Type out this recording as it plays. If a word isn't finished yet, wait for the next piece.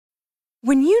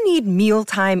When you need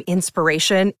mealtime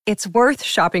inspiration, it's worth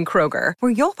shopping Kroger,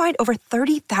 where you'll find over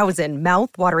 30,000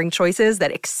 mouth-watering choices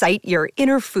that excite your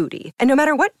inner foodie. And no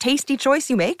matter what tasty choice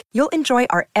you make, you'll enjoy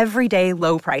our everyday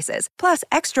low prices, plus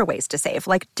extra ways to save,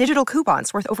 like digital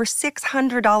coupons worth over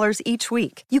 $600 each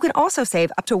week. You can also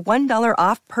save up to $1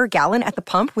 off per gallon at the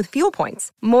pump with fuel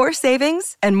points. More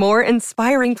savings and more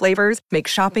inspiring flavors make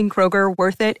shopping Kroger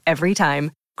worth it every time.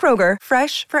 Kroger,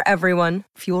 fresh for everyone.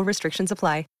 Fuel restrictions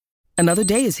apply. Another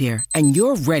day is here, and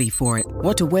you're ready for it.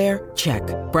 What to wear? Check.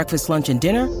 Breakfast, lunch, and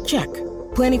dinner? Check.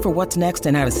 Planning for what's next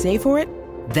and how to save for it?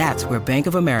 That's where Bank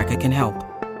of America can help.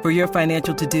 For your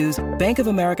financial to-dos, Bank of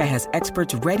America has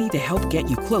experts ready to help get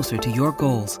you closer to your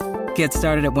goals. Get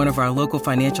started at one of our local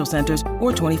financial centers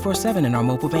or 24/7 in our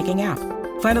mobile banking app.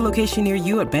 Find a location near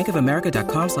you at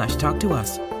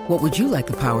bankofamerica.com/talktous. What would you like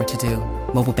the power to do?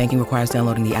 Mobile banking requires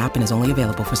downloading the app and is only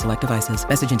available for select devices.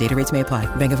 Message and data rates may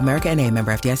apply. Bank of America N.A.,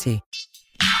 member FDIC.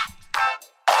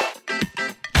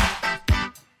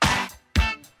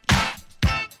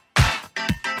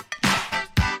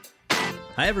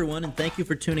 Hi, everyone, and thank you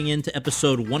for tuning in to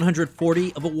episode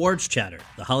 140 of Awards Chatter,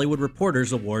 the Hollywood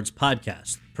Reporters Awards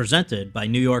podcast, presented by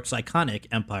New York's iconic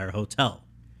Empire Hotel.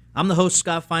 I'm the host,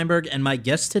 Scott Feinberg, and my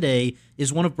guest today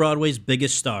is one of Broadway's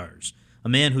biggest stars, a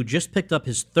man who just picked up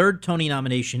his third Tony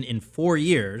nomination in 4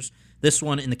 years, this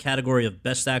one in the category of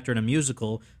Best Actor in a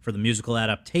Musical for the musical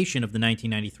adaptation of the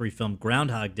 1993 film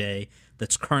Groundhog Day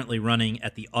that's currently running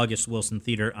at the August Wilson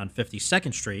Theater on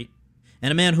 52nd Street,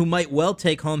 and a man who might well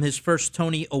take home his first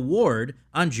Tony Award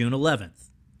on June 11th,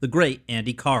 the great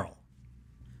Andy Karl.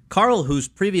 Karl, whose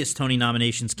previous Tony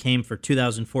nominations came for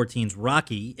 2014's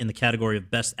Rocky in the category of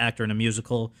Best Actor in a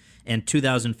Musical and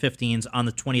 2015's On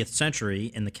the 20th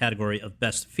Century in the category of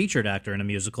Best Featured Actor in a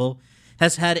Musical,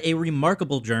 has had a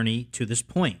remarkable journey to this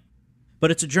point. But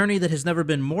it's a journey that has never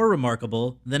been more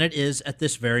remarkable than it is at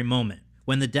this very moment,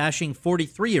 when the dashing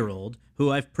 43-year-old,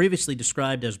 who I've previously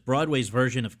described as Broadway's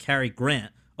version of Cary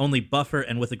Grant, only buffer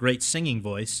and with a great singing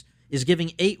voice, is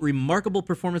giving 8 remarkable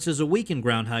performances a week in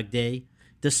Groundhog Day,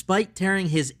 despite tearing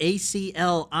his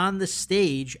ACL on the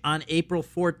stage on April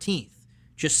 14th,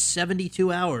 just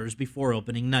 72 hours before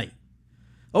opening night.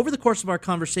 Over the course of our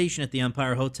conversation at the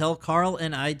Empire Hotel, Karl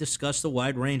and I discussed a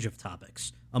wide range of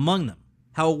topics. Among them,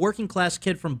 how a working-class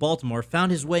kid from Baltimore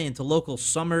found his way into local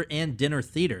summer and dinner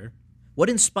theater, what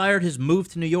inspired his move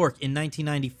to New York in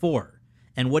 1994,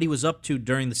 and what he was up to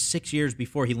during the 6 years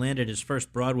before he landed his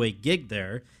first Broadway gig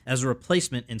there as a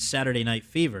replacement in Saturday Night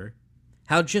Fever,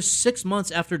 how just 6 months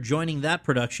after joining that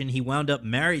production, he wound up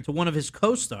married to one of his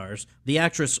co-stars, the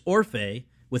actress Orfeh,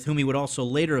 with whom he would also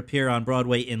later appear on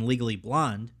Broadway in Legally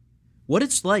Blonde, what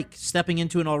it's like stepping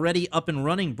into an already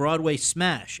up-and-running Broadway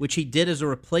smash, which he did as a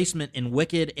replacement in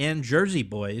Wicked and Jersey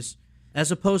Boys, as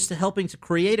opposed to helping to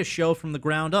create a show from the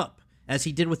ground up, as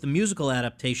he did with the musical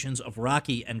adaptations of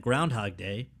Rocky and Groundhog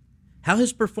Day, how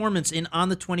his performance in On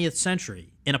the 20th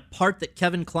Century, in a part that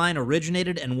Kevin Kline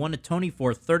originated and won a Tony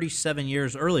for 37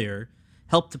 years earlier,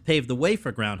 helped to pave the way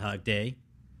for Groundhog Day,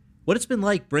 what it's been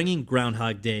like bringing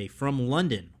Groundhog Day from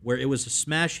London, where it was a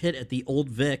smash hit at the Old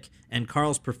Vic and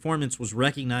Karl's performance was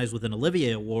recognized with an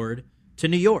Olivier Award, to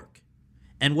New York,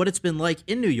 and what it's been like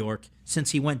in New York since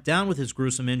he went down with his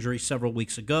gruesome injury several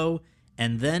weeks ago,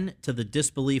 and then, to the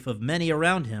disbelief of many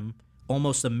around him,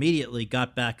 almost immediately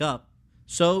got back up.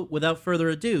 So, without further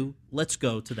ado, let's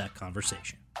go to that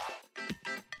conversation.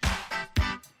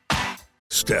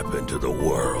 Step into the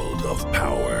world of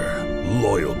power,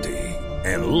 loyalty,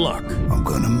 and luck. I'm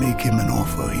gonna make him an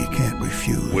offer he can't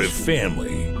refuse. With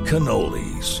family,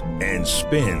 cannolis, and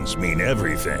spins mean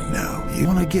everything. Now, you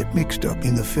wanna get mixed up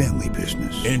in the family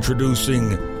business.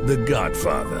 Introducing The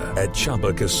Godfather at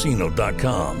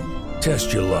ChumbaCasino.com.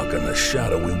 Test your luck in the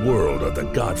shadowy world of The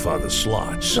Godfather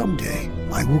slot. Someday,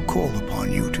 I will call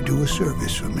upon you to do a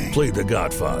service for me. Play The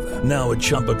Godfather, now at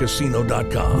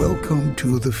ChumbaCasino.com. Welcome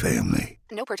to the family.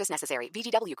 No purchase necessary.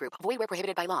 VGW Group. Void where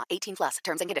prohibited by law. 18+.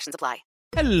 Terms and conditions apply.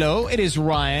 Hello, it is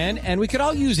Ryan, and we could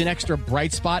all use an extra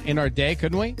bright spot in our day,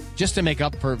 couldn't we? Just to make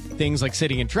up for things like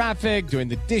sitting in traffic, doing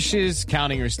the dishes,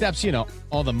 counting your steps, you know,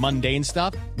 all the mundane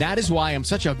stuff. That is why I'm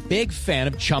such a big fan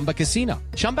of Chumba Casino.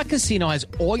 Chumba Casino has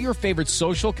all your favorite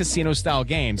social casino-style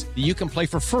games that you can play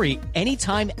for free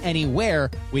anytime, anywhere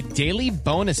with daily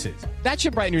bonuses. That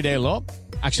should brighten your day a little.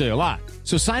 Actually, a lot.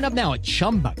 So sign up now at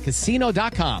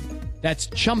ChumbaCasino.com. That's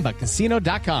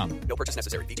ChumbaCasino.com. No purchase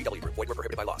necessary. VGW Group. Void where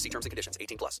prohibited by law. See terms and conditions.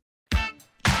 18+.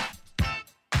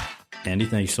 Andy,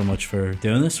 thank you so much for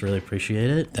doing this. Really appreciate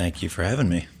it. Thank you for having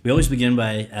me. We always begin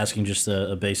by asking just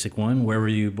a basic one. Where were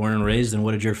you born and raised, and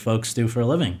what did your folks do for a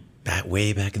living?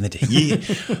 Way back in the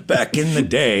day. Back in the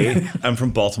day. I'm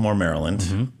from Baltimore,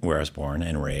 Maryland, where I was born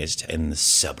and raised in the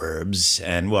suburbs.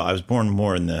 And, well, I was born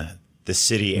more in the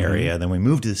city area. Then we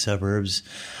moved to the suburbs.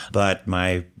 But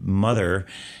my mother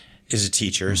is a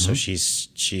teacher, so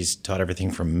she's taught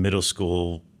everything from middle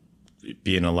school,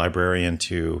 being a librarian,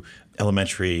 to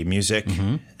elementary music,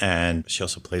 and she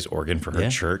also plays organ for her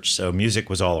church. So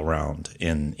music was all around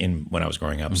in when I was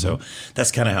growing up. So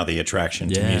that's kind of how the attraction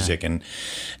to music. And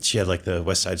she had like the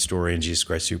West Side Story and Jesus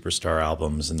Christ Superstar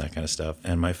albums and that kind of stuff.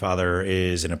 And my father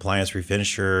is an appliance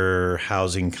refinisher,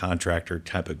 housing contractor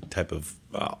type of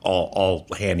all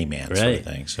handyman sort of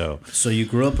thing. So you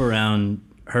grew up around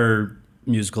her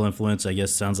musical influence. I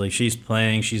guess sounds like she's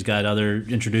playing. She's got other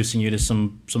introducing you to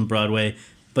some Broadway.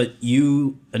 But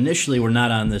you initially were not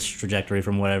on this trajectory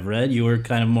from what I've read. You were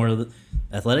kind of more of the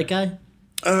athletic guy?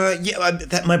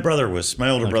 My older brother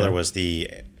was the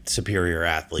superior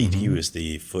athlete. He was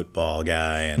the football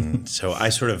guy. And so I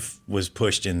sort of was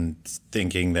pushed in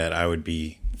thinking that I would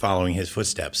be following his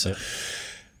footsteps.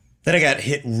 Then I got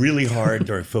hit really hard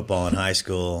during football in high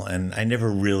school, and I never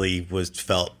really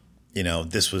felt,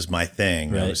 this was my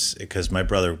thing. Right. Because my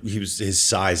brother, his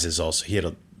size is also, he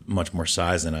had much more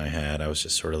size than I had. I was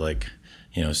just sort of like,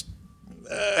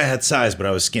 I had size, but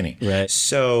I was skinny. Right.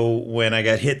 So when I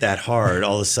got hit that hard,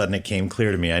 all of a sudden it came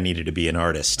clear to me I needed to be an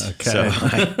artist. Okay.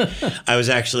 So I was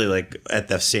actually like at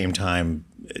the same time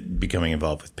becoming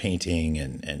involved with painting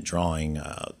and drawing.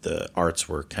 The arts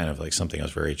were kind of like something I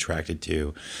was very attracted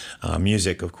to.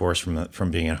 Music, of course,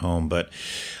 from being at home. But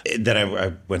then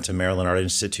I went to Maryland Art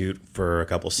Institute for a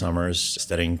couple summers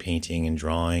studying painting and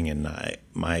drawing, and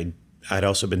I'd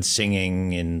also been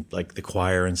singing in like the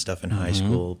choir and stuff in high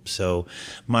school. So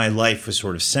my life was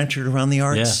sort of centered around the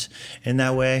arts in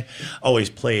that way. Always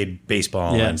played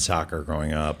baseball and soccer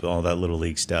growing up, all that little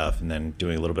league stuff, and then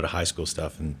doing a little bit of high school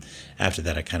stuff. And after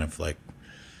that, I kind of like,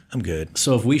 I'm good.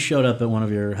 So if we showed up at one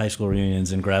of your high school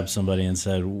reunions and grabbed somebody and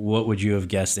said, what would you have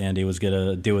guessed Andy was going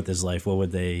to do with his life? What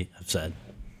would they have said?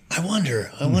 I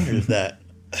wonder if that...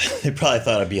 They probably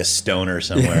thought I'd be a stoner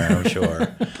somewhere, I'm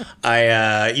sure.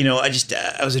 I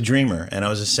was a dreamer and I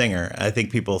was a singer. I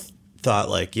think people thought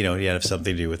like, you had to have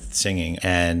something to do with singing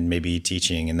and maybe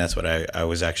teaching. And that's what I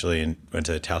was actually went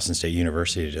to Towson State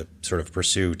University to sort of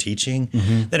pursue teaching.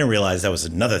 Then I realized that was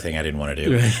another thing I didn't want to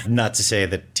do. Right. Not to say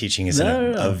that teaching isn't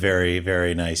a very,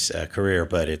 very nice career,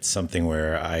 but it's something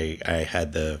where I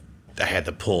had the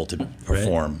pull to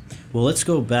perform. Right. Well, let's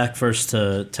go back first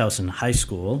to Towson High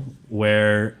School.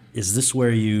 Is this where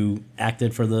you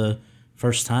acted for the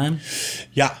first time?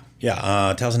 Yeah.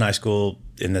 Towson High School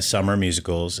in the summer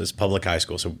musicals is public high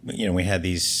school. So, we had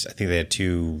these, I think they had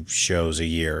 2 shows a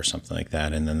year or something like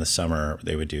that. And then the summer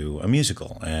they would do a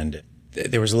musical. And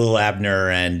there was Lil Abner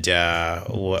and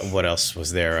what else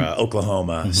was there?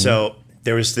 Oklahoma. So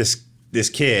there was this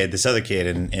other kid,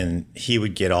 and he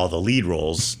would get all the lead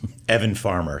roles. Evan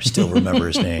Farmer, still remember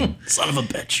his name. Son of a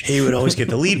bitch. He would always get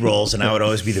the lead roles, and I would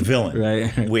always be the villain,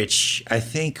 right. Which I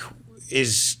think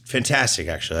is fantastic,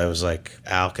 actually. I was like,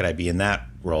 how could I be in that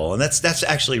role? And that's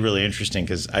actually really interesting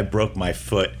because I broke my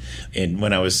foot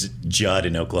when I was Judd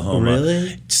in Oklahoma.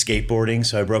 Really? Skateboarding,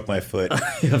 so I broke my foot.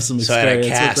 You have some experience. So I had a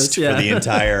cast for the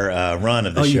entire run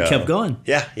of the show. Oh, you kept going?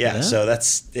 Yeah. So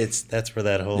that's where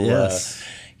that whole...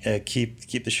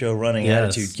 keep the show running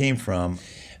attitude came from.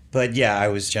 But yeah, I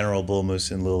was General Bull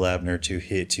Moose and Lil Abner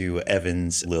to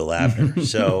Evan's Lil Abner.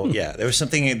 So yeah, there was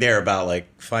something there about like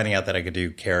finding out that I could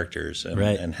do characters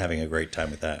and having a great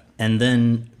time with that. And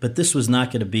then, but this was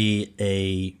not going to be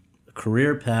a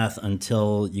career path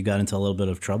until you got into a little bit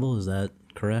of trouble. Is that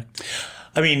correct?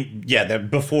 I mean, yeah,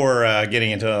 before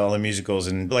getting into all the musicals,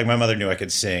 and like my mother knew I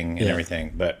could sing and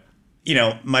everything, but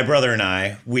my brother and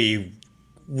I, we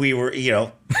were,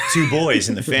 2 boys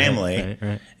in the family.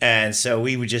 Right. And so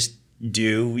we would just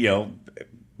do,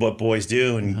 what boys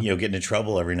do and, get into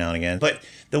trouble every now and again. But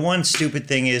the one stupid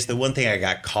thing is, the one thing I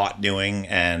got caught doing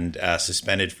and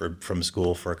suspended from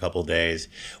school for a couple of days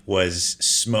was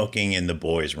smoking in the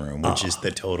boys' room, which is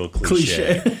the total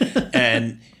cliche.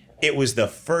 And it was the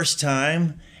first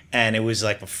time. And it was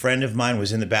like a friend of mine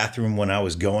was in the bathroom when I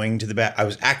was going to the I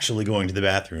was actually going to the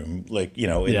bathroom, like,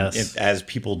 as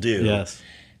people do. Yes.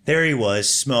 There he was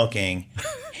smoking,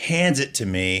 hands it to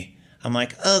me. I'm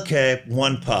like, okay,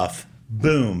 1 puff,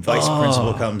 boom. Vice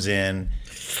principal comes in,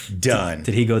 done.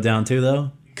 Did he go down too,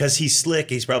 though? Because he's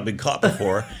slick. He's probably been caught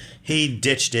before. He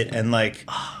ditched it, and like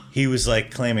he was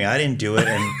like claiming I didn't do it,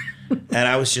 and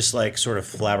I was just like sort of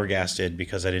flabbergasted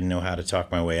because I didn't know how to talk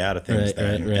my way out of things.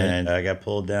 Right. And I got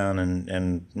pulled down,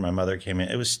 and my mother came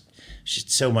in.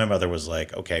 So my mother was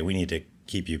like, okay, we need to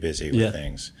keep you busy with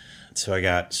things. So I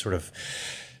got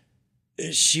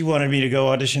she wanted me to go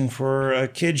audition for a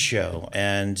kid's show,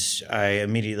 and I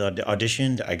immediately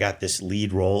auditioned. I got this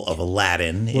lead role of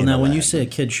Aladdin. Well, now, when you say a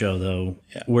kid show, though,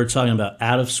 we're talking about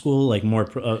out of school, like more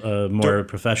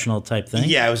professional type thing?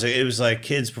 Yeah, it was like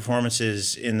kids'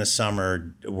 performances in the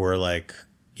summer were like,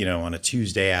 on a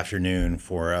Tuesday afternoon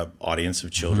for an audience of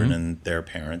children and their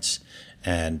parents,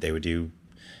 and they would do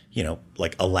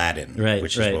like Aladdin,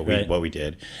 which is what we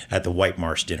did at the White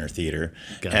Marsh Dinner Theater.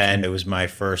 Gotcha. And it was my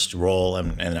first role,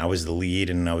 and I was the lead,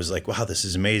 and I was like, wow, this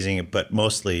is amazing. But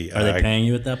mostly... Are they paying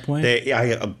you at that point?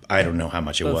 I don't know how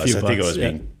much it was. I think I was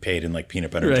being paid in like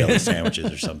peanut butter and jelly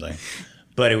sandwiches or something.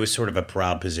 But it was sort of a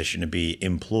proud position to be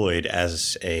employed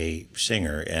as a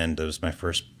singer, and it was my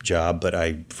first job. But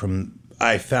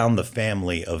I found the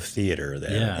family of theater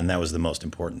there, and that was the most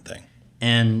important thing.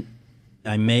 And...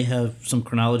 I may have some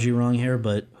chronology wrong here,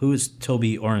 but who is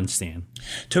Toby Orenstein?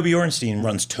 Toby Orenstein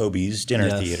runs Toby's Dinner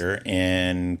Theater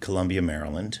in Columbia,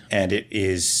 Maryland. And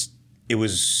it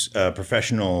was a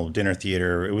professional dinner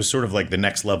theater. It was sort of like the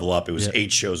next level up. It was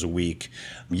 8 shows a week.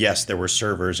 Yes, there were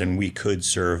servers, and we could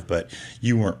serve, but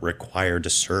you weren't required to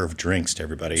serve drinks to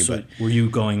everybody. So were you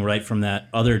going right from that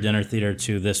other dinner theater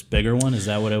to this bigger one? Is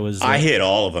that what it was? I hit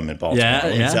all of them in Baltimore.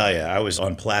 Let me tell you. I was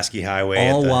on Pulaski Highway.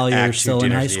 All while you're still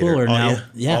in high school, or now?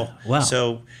 Yeah. Wow.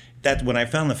 So when I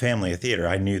found the family of theater,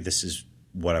 I knew this is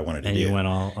what I wanted to do. And you went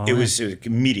all It was an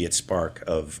immediate spark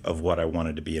of what I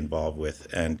wanted to be involved with,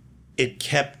 and it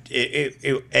kept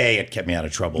it kept me out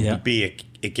of trouble, but B,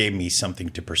 it gave me something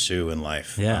to pursue in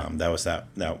life. Yeah. That was that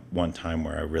one time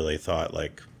where I really thought,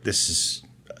 like, this is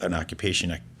an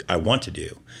occupation I want to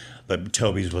do. But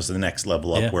Toby's was the next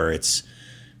level up, where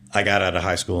I got out of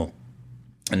high school,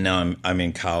 and now I'm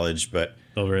in college, but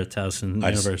over at Towson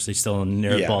University, still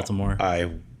near Baltimore.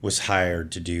 I was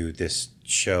hired to do this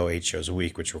show, 8 shows a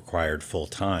week, which required full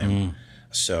time.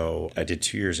 So I did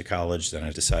 2 years of college. Then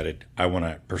I decided I want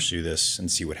to pursue this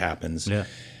and see what happens. Yeah.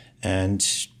 And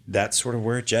that's sort of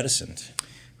where it jettisoned.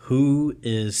 Who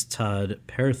is Todd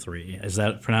Perthree? Is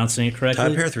that pronouncing it correctly?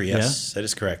 Todd Perthree, yes, that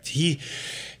is correct. He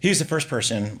was the first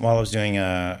person while I was doing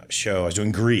a show. I was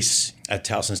doing Grease at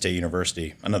Towson State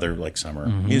University, another like summer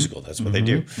musical. That's what they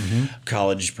do.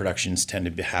 College productions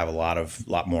tend to have a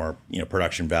lot more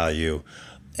production value.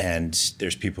 And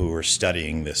there's people who are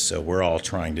studying this, so we're all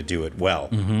trying to do it well.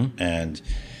 And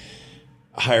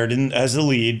hired in as the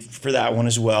lead for that one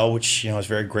as well, which I was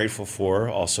very grateful for.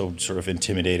 Also, sort of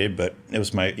intimidated, but it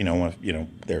was my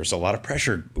there's a lot of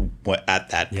pressure at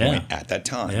that point at that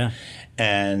time. Yeah.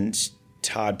 And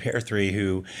Todd Perthree,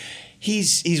 who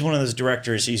he's one of those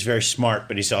directors. He's very smart,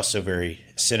 but he's also very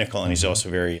cynical, and he's also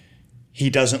very. He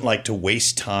doesn't like to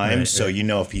waste time,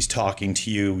 if he's talking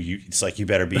to you, it's like you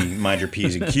better mind your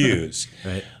P's and Q's.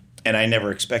 Right. And I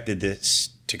never expected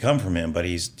this to come from him, but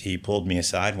he pulled me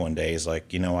aside one day. He's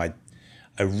like, I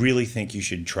really think you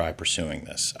should try pursuing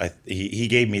this. He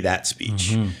gave me that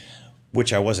speech,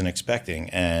 which I wasn't expecting,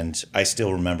 and I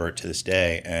still remember it to this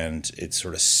day, and it's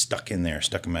sort of stuck in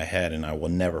my head, and I will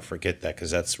never forget that,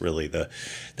 because that's really that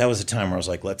was the time where I was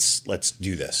like, let's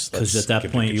do this. Because at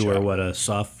that point you were a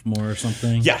sophomore or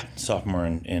something? Yeah, sophomore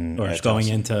in or going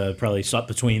into probably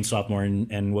between sophomore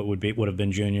and what would have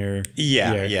been junior.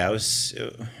 Yeah, it was,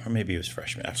 or maybe it was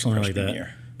freshman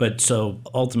year. But so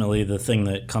ultimately, the thing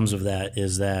that comes of that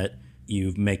is that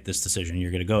you make this decision.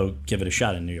 You're going to go give it a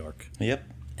shot in New York. Yep.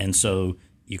 And so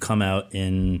you come out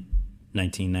in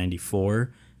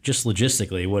 1994. Just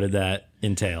logistically, what did that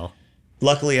entail?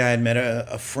 Luckily, I had met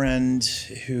a friend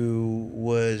who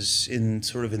was in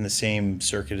the same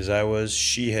circuit as I was.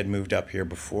 She had moved up here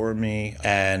before me,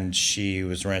 and she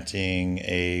was renting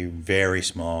a very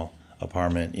small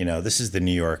apartment. This is the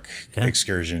New York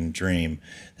excursion dream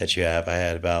that you have. I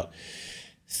had about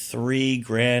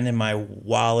 $3,000 in my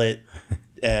wallet,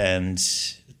 and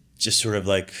just sort of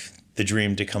like the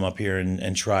dream to come up here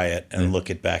and try it and look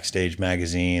at Backstage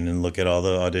Magazine and look at all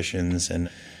the auditions and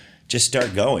just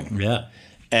start going. Yeah.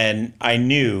 And I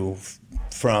knew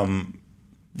from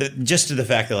just to the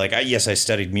fact that, like, I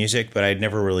studied music, but I'd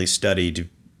never really studied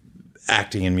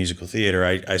acting in musical theater.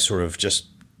 I sort of just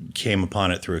came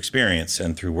upon it through experience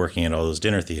and through working at all those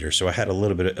dinner theaters. So I had a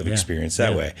little bit of experience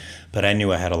that way, but I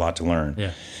knew I had a lot to learn.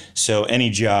 Yeah. So any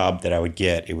job that I would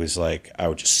get, it was like I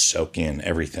would just soak in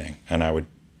everything, and I would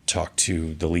talk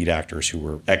to the lead actors who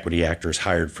were equity actors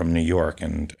hired from New York.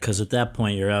 And because at that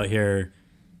point you're out here,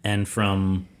 and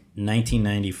from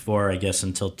 1994, I guess,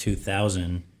 until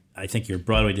 2000, I think your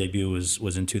Broadway debut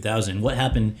was in 2000. What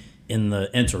happened in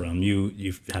the interim?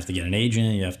 You have to get an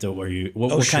agent. You have to.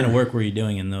 What kind of work were you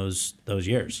doing in those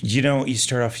years? You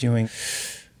start off doing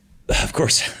Of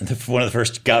course, one of the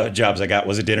first jobs I got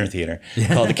was a dinner theater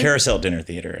called the Carousel Dinner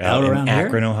Theater out in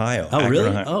Akron, Ohio. Oh, Akron, really?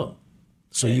 Ohio. Oh,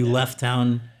 so you left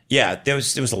town? Yeah, there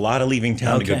was a lot of leaving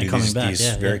town to go do these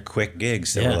very yeah. quick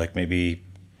gigs that were like maybe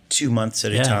 2 months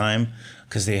at a time,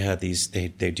 because they had these they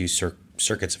do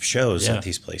circuits of shows at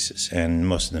these places, and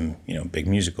most of them big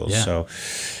musicals. Yeah. So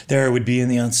there I would be in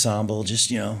the ensemble, just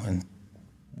and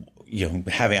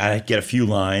I'd get a few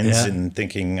lines and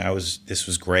thinking this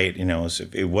was great.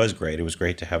 It was great. It was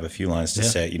great to have a few lines to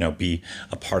say, be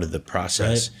a part of the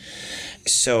process. Right.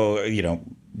 So,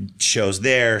 shows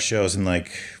there, shows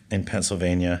in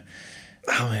Pennsylvania.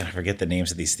 Oh man, I forget the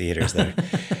names of these theaters there.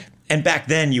 And back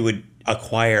then you would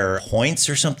acquire points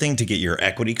or something to get your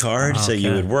equity card. Okay. So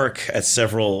you would work at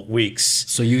several weeks.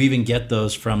 So you even get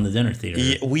those from the dinner theater?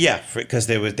 Yeah, because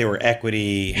they were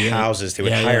equity houses. They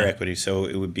would hire equity. So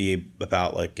it would be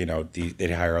about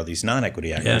they'd hire all these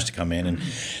non-equity actors to come in. And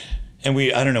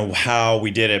I don't know how we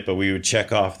did it, but we would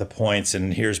check off the points,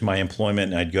 and here's my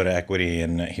employment, and I'd go to equity,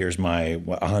 and here's my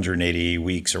 180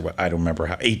 weeks, or I don't remember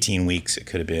how, 18 weeks it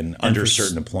could have been, under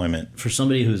certain employment. For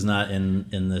somebody who's not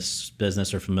in this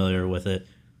business or familiar with it,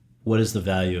 what is the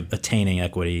value of attaining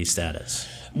equity status?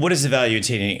 What is the value of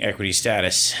attaining equity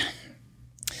status?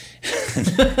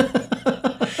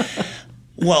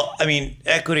 Well, I mean,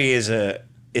 equity is a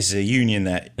union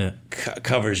that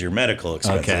covers your medical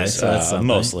expenses, so that's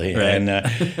mostly, right.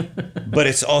 And but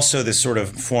it's also this sort of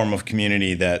form of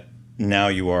community that now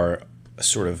you are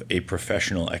sort of a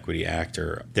professional equity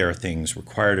actor. There are things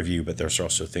required of you, but there's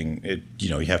also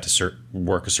you have to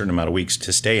work a certain amount of weeks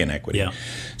to stay in equity. Yeah.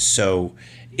 So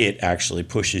it actually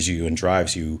pushes you and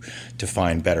drives you to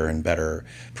find better and better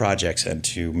projects and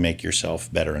to make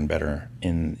yourself better and better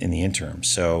in the interim.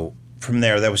 So from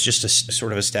there, that was just a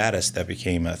sort of a status that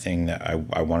became a thing that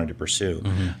I wanted to pursue.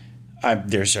 Mm-hmm.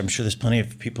 I'm sure there's plenty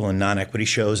of people in non-equity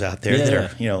shows out there that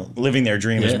are living their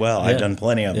dream as well. I've done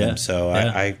plenty of them, so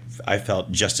I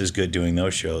felt just as good doing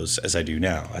those shows as I do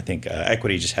now. I think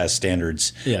equity just has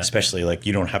standards, especially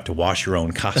you don't have to wash your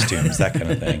own costumes, that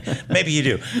kind of thing. Maybe you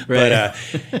do, but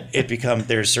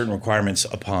there's certain requirements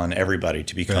upon everybody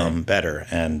to become better,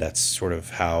 and that's sort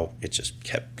of how it just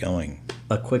kept going.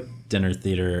 A quick dinner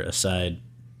theater aside,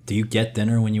 do you get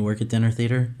dinner when you work at dinner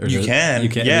theater? Or you can,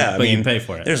 yeah. But you pay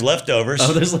for it. There's leftovers.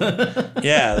 Oh, there's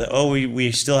yeah. Oh,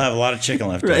 we still have a lot of chicken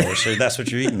leftovers, so that's what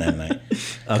you're eating that night.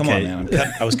 Come on,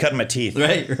 man. I was cutting my teeth.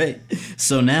 Right.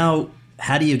 So now,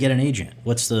 how do you get an agent?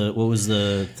 What was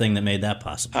the thing that made that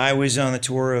possible? I was on the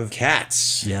tour of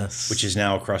Cats, yes, which is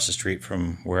now across the street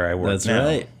from where I work now. That's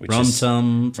right. Rum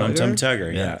Tum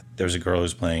Tugger. Yeah. There was a girl who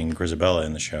was playing Grisabella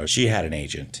in the show. She had an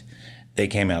agent. They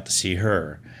came out to see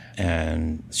her,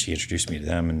 and she introduced me to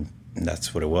them, and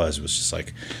that's what it was. It was just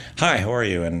like, hi, how are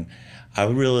you? And I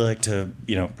would really like to,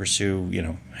 pursue,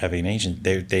 having an agent.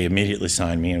 They immediately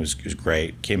signed me, and it was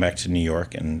great. Came back to New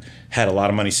York and had a lot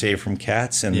of money saved from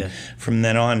Cats, and from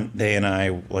then on, they and I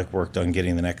worked on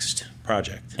getting the next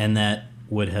project. And that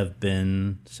would have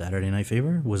been Saturday Night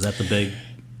Fever? Was that the big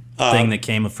thing that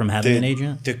came from having an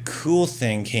agent? The cool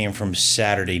thing came from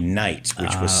Saturday Night,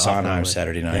 which was Sondheim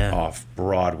Saturday Night off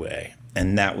Broadway.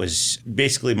 And that was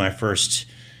basically my first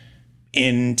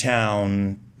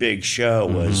in-town big show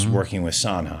was working with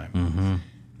Sondheim.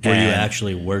 Mm-hmm. Were you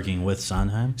actually working with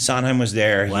Sondheim? Sondheim was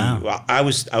there. Wow. I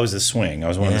was the swing. I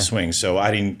was one of the swings. So I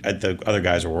didn't. The other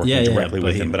guys were working directly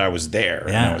with him, but I was there.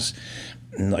 Yeah. And I was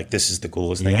like, this is the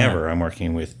coolest thing ever. I'm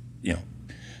working with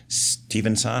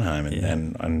Stephen Sondheim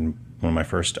and on one of my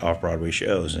first off-Broadway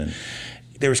shows, and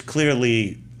there was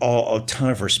clearly a ton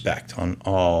of respect on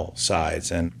all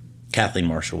sides, and Kathleen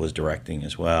Marshall was directing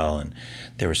as well, and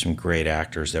there were some great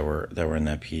actors that were in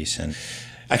that piece, and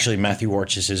actually Matthew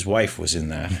Warchus' wife was in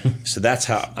that, so that's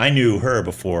how I knew her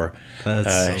before.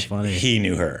 That's so funny. He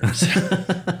knew her.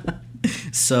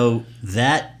 So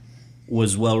that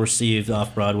was well received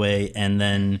off Broadway, and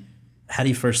then how do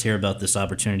you first hear about this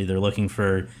opportunity? They're looking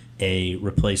for a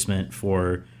replacement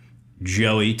for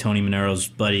Joey, Tony Manero's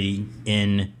buddy,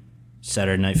 in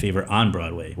Saturday Night Fever on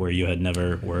Broadway, where you had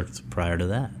never worked prior to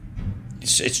that.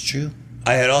 It's true.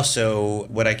 I had also,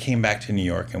 when I came back to New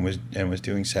York and was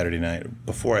doing Saturday Night,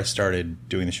 before I started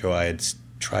doing the show, I had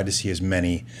tried to see as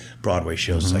many Broadway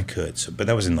shows as I could. So, but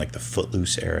that was in the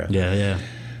Footloose era. Yeah.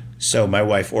 So my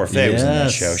wife Orfeh was in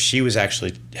that show. She was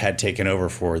had taken over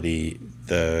for the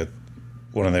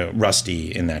one of the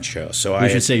Rusty in that show. So I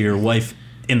should say your wife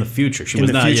in the future. She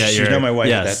was not yet. She was not my wife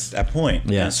at that point.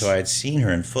 Yes. And so I had seen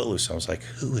her in Footloose. I was like,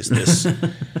 who is this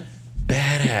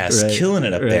badass killing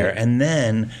it up there? And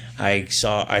then I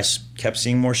kept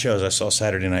seeing more shows. I saw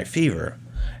Saturday Night Fever,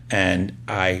 and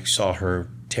I saw her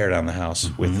tear down the house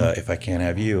with If I Can't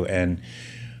Have You, and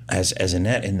as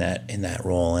Annette in that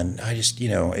role, and I just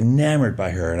enamored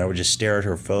by her, and I would just stare at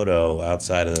her photo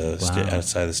outside of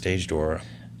the stage door,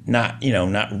 not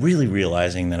really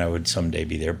realizing that I would someday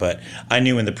be there, but I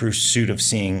knew in the pursuit of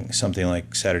seeing something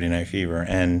like Saturday Night Fever,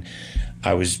 and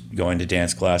I was going to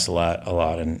dance class a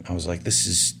lot, and I was like, this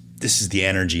is the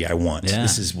energy I want. Yeah.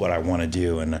 This is what I want to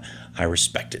do, and I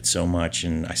respect it so much,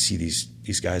 and I see these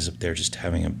guys up there just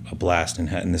having a blast and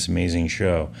having this amazing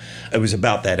show. It was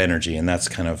about that energy, and that's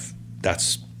kind of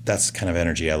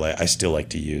energy I still like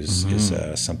to use is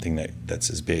something that's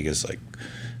as big as like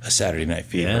a Saturday Night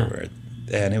Fever,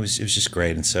 and it was just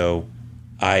great. And so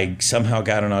I somehow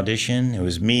got an audition. It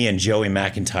was me and Joey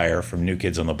McIntyre from New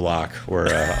Kids on the Block were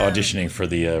auditioning for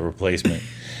the replacement,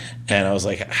 and I was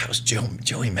like, "How's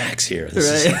Joey Max here?"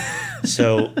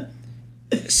 So.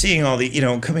 Seeing all the,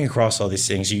 coming across all these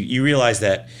things, you realize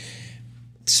that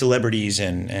celebrities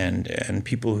and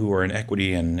people who are in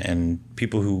equity and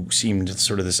people who seemed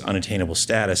sort of this unattainable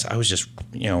status, I was just,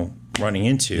 running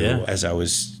into as I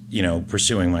was,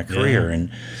 pursuing my career.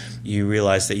 And you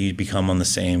realize that you become on the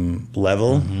same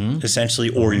level,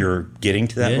 essentially, or you're getting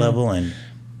to that level. And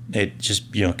it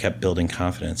just, kept building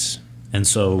confidence. And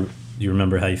so you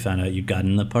remember how you found out you'd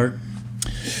gotten the part?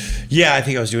 Yeah, I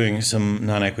think I was doing some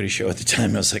non-equity show at the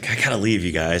time. I was like, I gotta leave,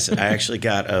 you guys. I actually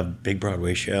got a big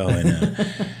Broadway show,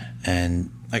 and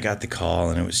I got the call,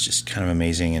 and it was just kind of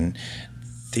amazing. And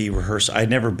the rehearsal, I'd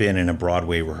never been in a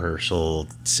Broadway rehearsal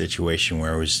situation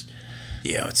where it was,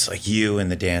 it's like you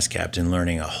and the dance captain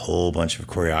learning a whole bunch of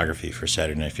choreography for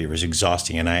Saturday Night Fever. It was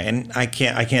exhausting, and I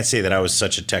can't say that I was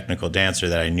such a technical dancer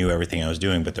that I knew everything I was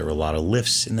doing, but there were a lot of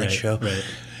lifts in that show. Right.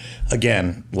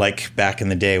 Again, like back in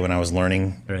the day when I was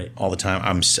learning all the time,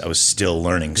 I was still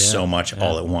learning so much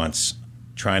all at once,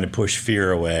 trying to push fear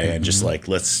away and just like,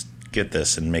 let's get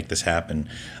this and make this happen.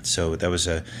 So that was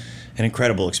an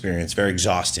incredible experience, very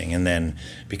exhausting, and then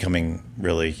becoming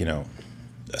really,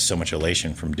 so much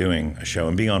elation from doing a show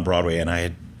and being on Broadway. And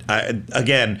I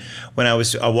again, when I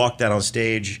walked out on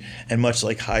stage, and much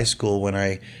like high school, when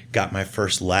I got my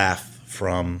first laugh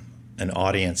from an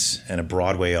audience and a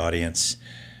Broadway audience,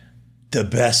 the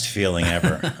best feeling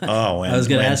ever. Oh, I was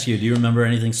going to ask you, do you remember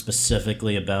anything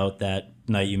specifically about that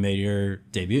night you made your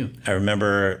debut? I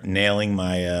remember nailing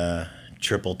my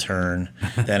triple turn.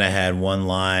 Then I had one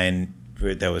line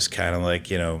that was kind of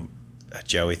like,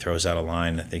 Joey throws out a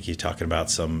line. I think he's talking about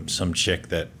some chick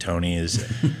that Tony is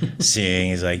seeing.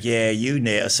 He's like, "Yeah, you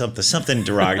nailed something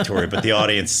derogatory," but the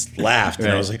audience laughed, and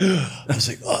I was like,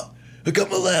 "Oh, I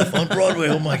got my laugh on Broadway!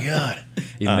 Oh my God!"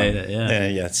 You made it, yeah.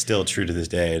 And it's still true to this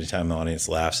day. Anytime the audience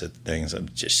laughs at things, I'm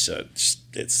just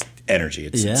it's energy.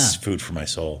 It's food for my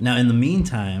soul. Now, in the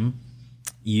meantime,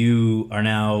 you are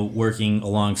now working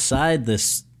alongside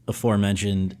this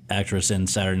aforementioned actress in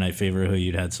Saturday Night Fever, who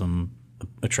you'd had some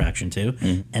attraction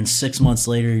to, and 6 months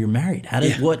later you're married. How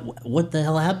did what the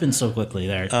hell happened so quickly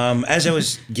there? As I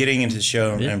was getting into the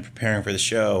show and preparing for the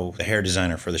show, the hair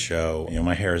designer for the show,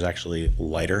 my hair is actually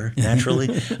lighter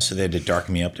naturally, so they had to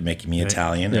darken me up to make me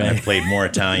Italian, and I played more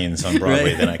Italians on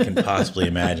Broadway than I can possibly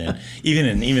imagine. Even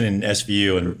in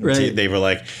SVU, and they were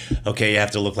like, "Okay, you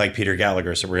have to look like Peter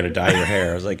Gallagher, so we're going to dye your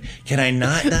hair." I was like, "Can I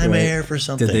not dye my hair for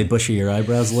something?" Did they bushy your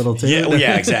eyebrows a little too?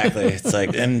 Yeah, exactly. It's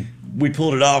like, and we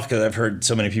pulled it off because I've heard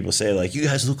so many people say, like, "You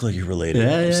guys look like you're related."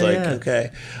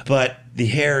 Okay. But the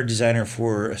hair designer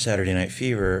for Saturday Night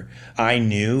Fever, I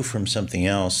knew from something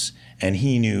else, and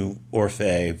he knew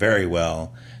Orfeh very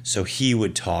well, so he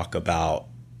would talk about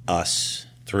us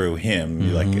through him,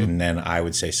 and then I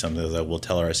would say something like, "Well,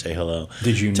 tell her I say hello."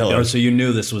 Did you know? So you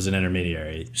knew this was an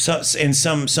intermediary? So in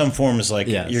some forms, like,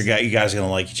 you guys are going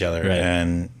to like each other.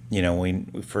 And, when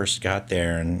we first got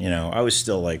there, and, I was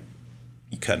still like,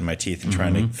 cutting my teeth and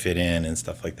trying to fit in and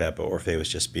stuff like that, but Orfeh was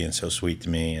just being so sweet to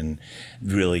me and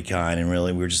really kind, and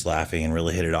really we were just laughing and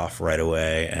really hit it off right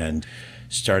away, and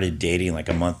started dating like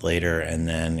a month later, and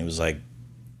then it was like,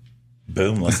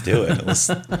 boom, let's do it.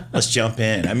 Let's jump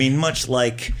in. I mean, much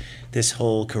like this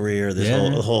whole career, this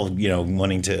whole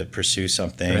wanting to pursue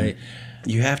something,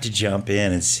 you have to jump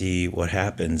in and see what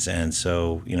happens. And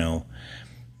so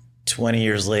 20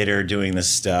 years later doing this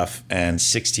stuff, and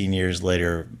 16 years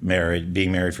later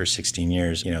being married for 16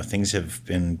 years, things have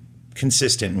been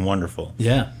consistent and wonderful.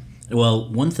 Yeah. Well,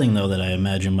 one thing, though, that I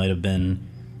imagine might have been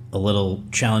a little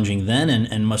challenging then,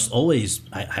 and must always,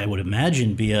 I would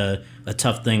imagine, be a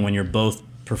tough thing when you're both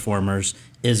performers,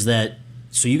 is that,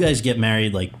 so you guys get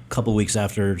married like a couple weeks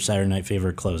after Saturday Night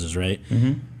Fever closes, right?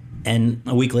 Mm-hmm. And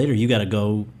a week later, you got to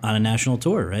go on a national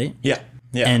tour, right? Yeah.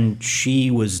 And she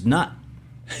was not.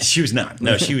 She was not.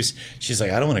 No, she's like,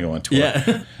 "I don't want to go on tour."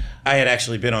 Yeah. I had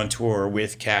actually been on tour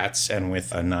with Cats and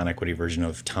with a non-equity version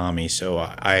of Tommy, so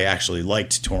I actually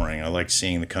liked touring. I liked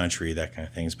seeing the country, that kind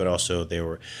of things. But also, they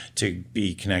were to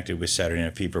be connected with Saturday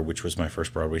Night Fever, which was my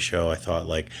first Broadway show. I thought,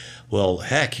 like, well,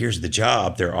 heck, here's the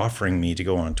job. They're offering me to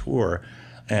go on tour,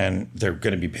 and they're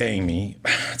going to be paying me.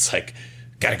 It's like,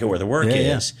 got to go where the work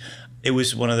is. Yeah. It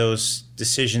was one of those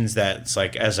decisions that it's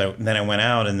like, then I went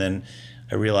out, and then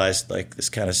I realized, like, this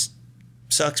kind of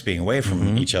sucks being away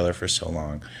from each other for so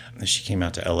long. And she came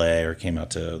out to LA or came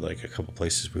out to like a couple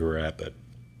places we were at, but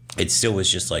it still was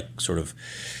just like sort of,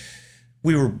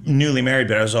 we were newly married,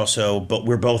 but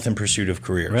we're both in pursuit of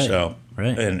career. Right. So,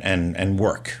 right. And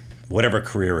work, whatever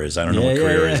career is. I don't know what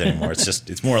career is anymore.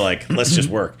 It's more like, let's just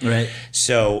work. Right.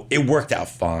 So it worked out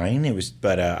fine. It was,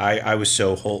 but I was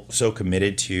so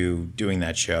committed to doing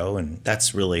that show. And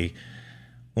that's really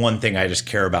one thing I just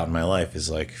care about in my life is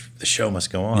like the show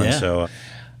must go on. Yeah. So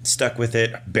stuck with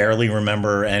it, barely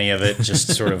remember any of it,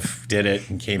 just sort of did it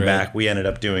and came back. We ended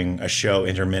up doing a show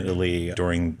intermittently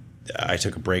I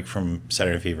took a break from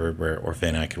Saturday Night Fever where Orfeh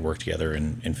and I could work together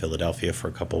in Philadelphia for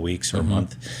a couple of weeks or a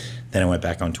month. Then I went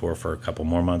back on tour for a couple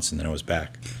more months and then I was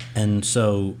back. And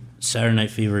so Saturday Night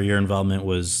Fever, your involvement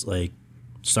was like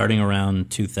starting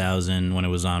around 2000 when it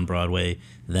was on Broadway,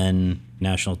 then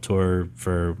national tour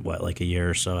for like a year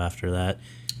or so after that.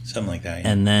 Something like that,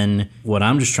 yeah. And then what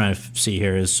I'm just trying to see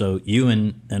here is, so you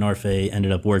and Orfeh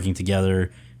ended up working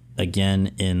together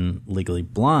again in Legally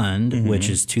Blonde, which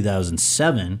is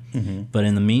 2007. But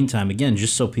in the meantime, again,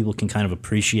 just so people can kind of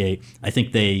appreciate, I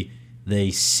think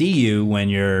they see you when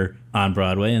you're on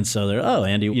Broadway, and so they're, oh,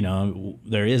 Andy,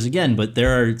 there he is again. But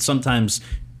there are sometimes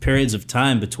periods of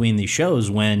time between these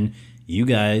shows when you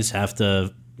guys have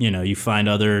to, you find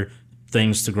other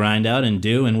things to grind out and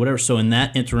do and whatever. So in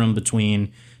that interim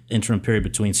period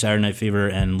between Saturday Night Fever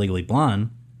and Legally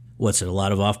Blonde, what's it, a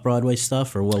lot of off-Broadway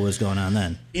stuff, or what was going on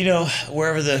then?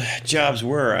 Wherever the jobs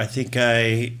were, I think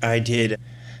I did,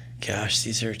 gosh,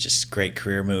 these are just great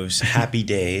career moves. Happy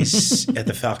Days at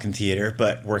the Falcon Theater,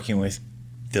 but working with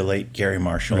the late Gary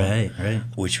Marshall, right.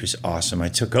 which was awesome. I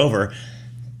took over,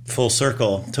 full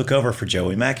circle, for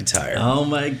Joey McIntyre. Oh,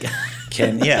 my God.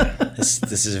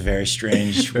 This is a very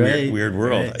strange, weird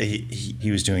world. Right. He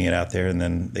was doing it out there, and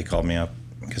then they called me up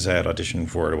because I had auditioned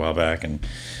for it a while back and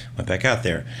went back out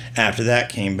there. After that,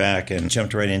 came back and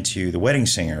jumped right into The Wedding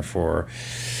Singer for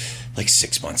like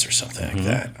 6 months or something like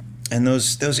that. And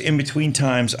those in between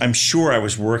times, I'm sure I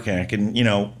was working. I can,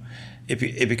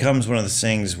 it becomes one of those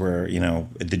things where,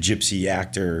 the gypsy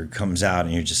actor comes out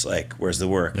and you're just like, where's the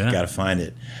work? You got to find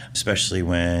it, especially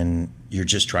when you're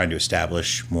just trying to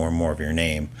establish more and more of your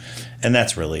name. And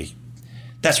that's really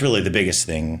the biggest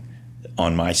thing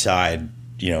on my side,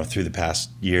 through the past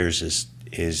years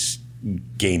is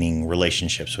gaining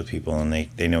relationships with people, and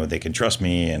they know they can trust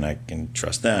me and I can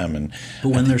trust them. But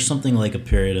when there's something like a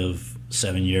period of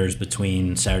 7 years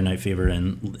between Saturday Night Fever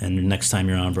and the next time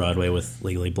you're on Broadway with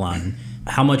Legally Blonde,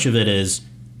 how much of it is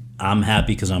I'm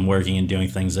happy because I'm working and doing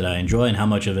things that I enjoy, and how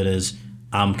much of it is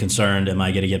I'm concerned, am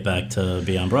I going to get back to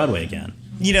be on Broadway again?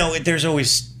 There's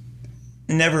always,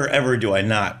 never ever do I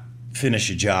not finish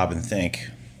a job and think,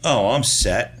 oh, I'm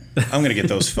set. I'm going to get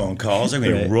those phone calls. I'm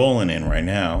going to be rolling in right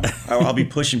now. I'll be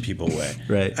pushing people away.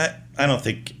 Right. I don't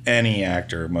think any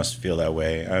actor must feel that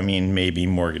way. I mean, maybe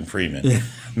Morgan Freeman.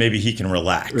 Maybe he can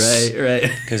relax.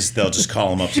 Right. Because they'll just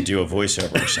call him up to do a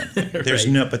voiceover or something.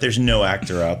 There's no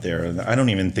actor out there. I don't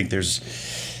even think there's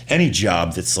any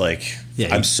job that's like,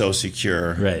 I'm so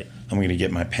secure. Right. I'm going to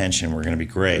get my pension. We're going to be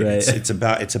great. Right.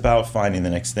 It's about finding the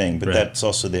next thing. But that's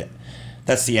also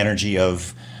that's the energy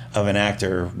of an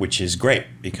actor, which is great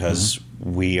because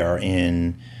we are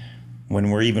when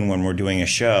we're doing a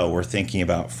show, we're thinking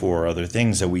about 4 other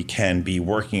things that we can be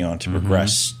working on to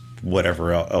progress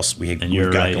whatever else we've got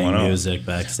going on. Writing music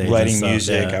backstage. Writing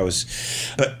music.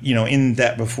 But in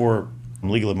that before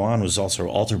Legally Blonde was also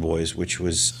Altar Boys, which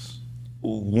was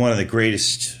one of the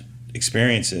greatest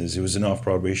experiences. It was an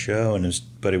off-Broadway show,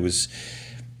 but it was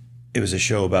a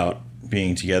show about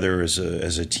being together as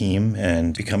a team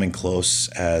and becoming close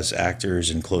as actors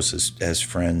and close as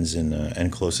friends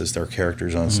and close as their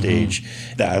characters on stage.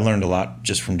 That I learned a lot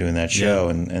just from doing that show,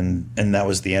 and that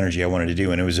was the energy I wanted to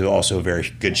do, and it was also a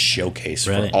very good showcase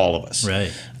for all of us.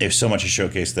 Right. It was so much a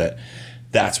showcase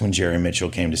that's when Jerry Mitchell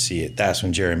came to see it. That's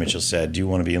when Jerry Mitchell said, do you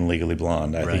want to be in Legally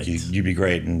Blonde? I think you'd be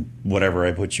great. And whatever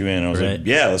I put you in, I was like,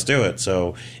 yeah, let's do it.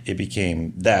 So it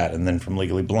became that. And then from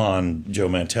Legally Blonde, Joe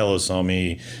Mantello saw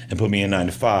me and put me in 9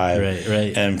 to 5.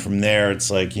 Right. And from there, it's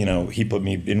like, he put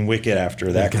me in Wicked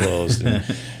after that closed. And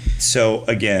So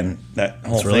again, that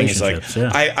whole thing is like,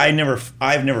 I've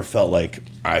never felt like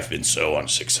I've been so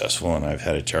unsuccessful and I've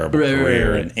had a terrible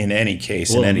career in any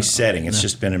case, in any setting. It's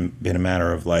just been a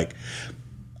matter of like,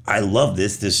 I love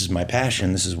this. This is my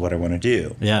passion. This is what I want to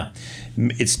do. Yeah.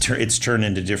 It's turned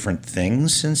into different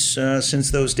things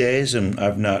since those days, and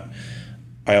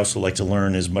I also like to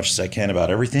learn as much as I can about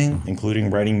everything, including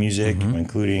writing music,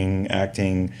 including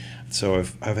acting. So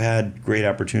I've had great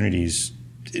opportunities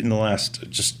in the last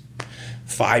just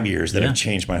 5 years that have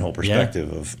changed my whole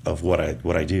perspective of what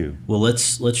I do. Well,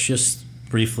 let's just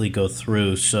briefly go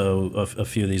through a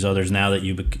few of these others now that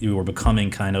you were becoming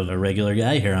kind of a regular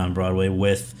guy here on Broadway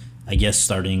with, I guess,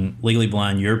 starting Legally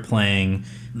Blonde. You're playing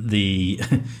the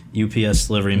UPS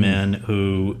delivery man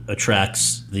who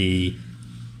attracts the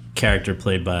character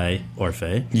played by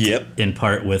Orfeh. Yep. In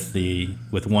part with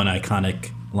one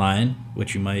iconic line,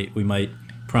 which we might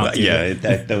prompt you. Yeah,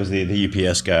 that was the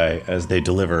UPS guy as they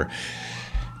deliver.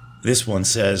 This one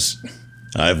says,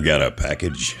 "I've got a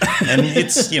package," and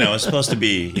it's it's supposed to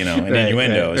be an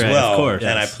innuendo as well. Of course,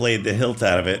 and I played the hilt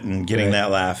out of it, and getting that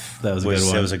laugh was a good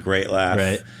one. It was a great laugh.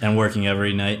 Right, and working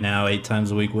every night now 8 times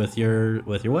a week with your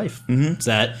wife. Mm-hmm.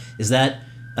 Is that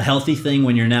a healthy thing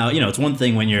when you're now, it's one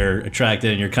thing when you're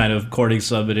attracted and you're kind of courting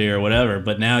somebody or whatever,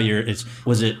 but now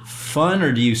was it fun,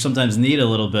 or do you sometimes need a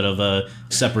little bit of a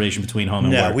separation between home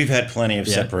and work? No, we've had plenty of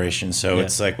separation, so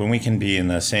it's like when we can be in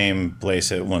the same place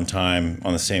at one time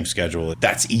on the same schedule,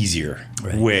 that's easier,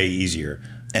 way easier,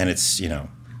 and it's,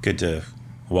 good to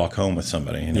walk home with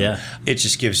somebody. Yeah. It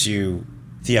just gives you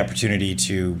the opportunity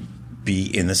to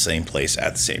be in the same place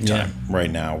at the same time. Yeah.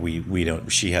 Right now, we don't,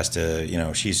 she has to,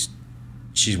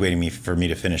 she's waiting for me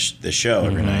to finish the show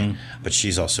every night, but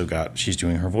she's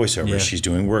doing her voiceover, she's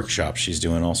doing workshops, she's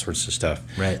doing all sorts of stuff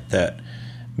that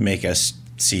make us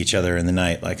see each other in the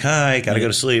night, like, hi, gotta go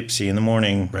to sleep, see you in the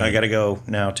morning, I gotta go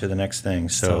now to the next thing.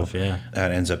 So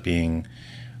that ends up being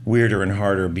weirder and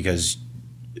harder because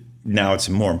now it's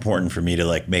more important for me to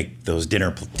like make those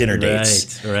dinner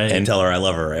dates and tell her I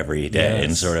love her every day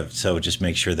and sort of, so just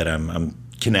make sure that I'm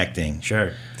connecting.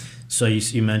 Sure. So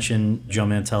you mentioned Joe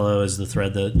Mantello as the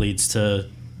thread that leads to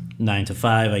 9 to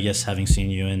 5, I guess, having seen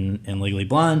you in Legally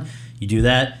Blonde. You do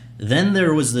that. Then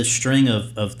there was this string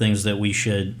of things that we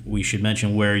should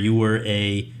mention where you were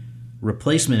a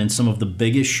replacement in some of the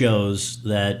biggest shows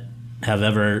that have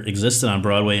ever existed on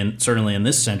Broadway, and certainly in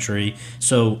this century.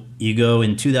 So you go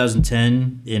in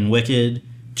 2010 in Wicked.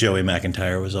 Joey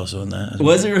McIntyre was also in that.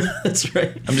 Was it? That's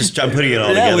right. I'm putting it all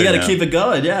together. Yeah, we got to keep it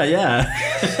going. Yeah.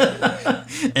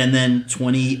 And then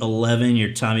 2011,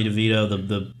 you're Tommy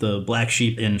DeVito, the black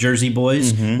sheep in Jersey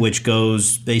Boys, which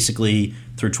goes basically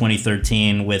through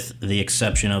 2013 with the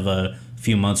exception of a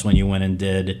few months when you went and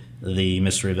did The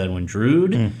Mystery of Edwin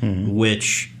Drood,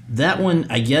 which that one,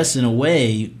 I guess, in a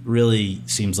way, really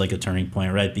seems like a turning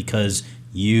point, right? Because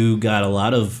you got a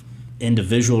lot of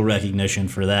individual recognition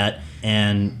for that,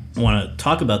 and I want to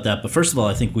talk about that. But first of all,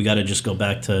 I think we got to just go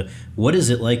back to what is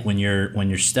it like when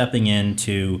you're stepping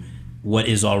into what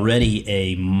is already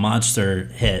a monster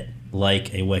hit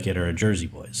like a Wicked or a Jersey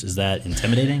Boys? Is that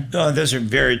intimidating? No, those are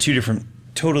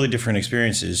totally different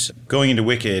experiences. Going into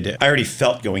Wicked, I already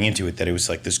felt going into it that it was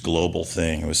like this global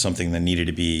thing. It was something that needed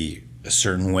to be a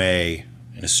certain way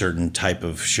in a certain type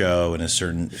of show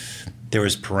and there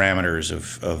was parameters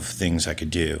of things I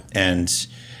could do. And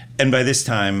by this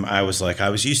time I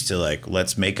was used to like,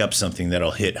 let's make up something that'll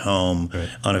hit home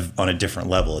on a different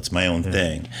level. It's my own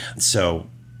thing. So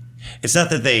it's not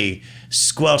that they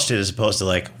squelched it as opposed to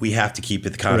like, we have to keep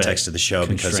it the context of the show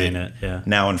because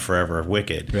now and forever of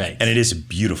Wicked. Right. And it is a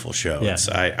beautiful show. Yeah.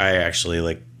 I actually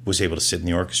like was able to sit in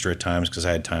the orchestra at times because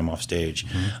I had time off stage.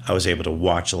 I was able to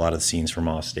watch a lot of the scenes from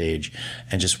off stage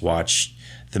and just watch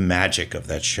the magic of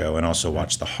that show and also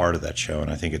watch the heart of that show.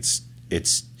 And I think it's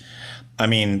I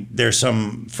mean, there's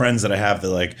some friends that I have that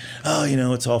are like, oh,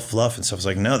 it's all fluff and stuff. It's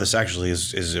like, no, this actually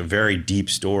is a very deep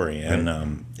story,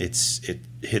 and it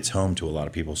hits home to a lot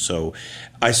of people. So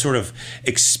I sort of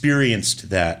experienced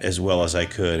that as well as I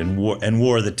could, and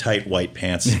wore the tight white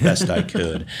pants as best I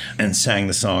could, and sang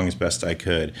the song as best I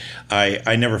could.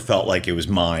 I never felt like it was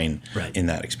mine in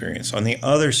that experience. On the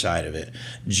other side of it,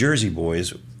 Jersey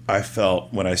Boys, I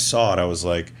felt when I saw it, I was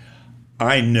like,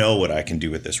 I know what I can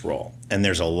do with this role. And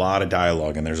there's a lot of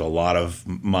dialogue and there's a lot of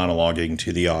monologuing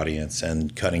to the audience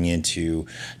and cutting into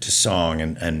song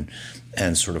and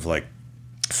sort of like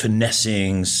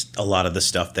finessing a lot of the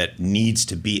stuff that needs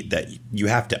to be, that you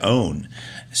have to own.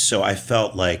 So I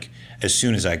felt like as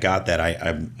soon as I got that,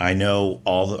 I know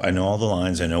all the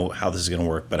lines, I know how this is going to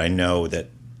work, but I know that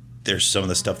there's some of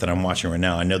the stuff that I'm watching right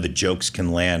now. I know the jokes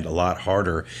can land a lot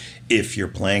harder if you're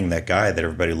playing that guy that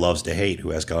everybody loves to hate,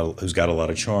 who's got a lot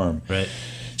of charm. Right.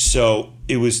 So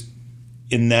it was,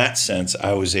 in that sense,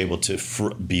 I was able to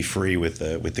be free with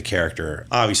the character.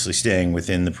 Obviously, staying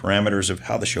within the parameters of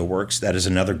how the show works, that is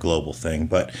another global thing.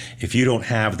 But if you don't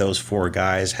have those four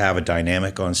guys have a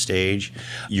dynamic on stage,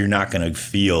 you're not going to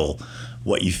feel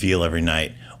what you feel every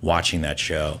night watching that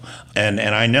show. And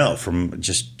I know from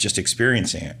just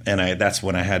experiencing it. And that's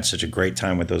when I had such a great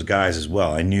time with those guys as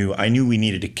well. I knew we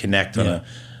needed to connect on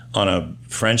a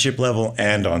friendship level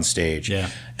and on stage. Yeah.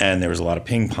 And there was a lot of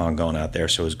ping pong going out there,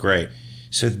 so it was great.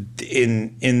 So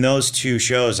in those two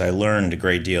shows, I learned a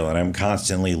great deal, and I'm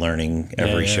constantly learning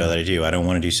every show that I do. I don't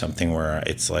want to do something where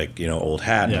it's like, old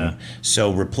hat. Yeah. And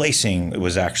so replacing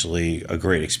was actually a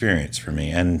great experience for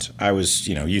me, and I was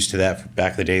used to that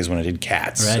back in the days when I did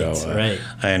Cats. Right, so right.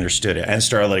 I understood it, and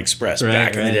Starlight Express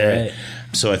back in the day. Right.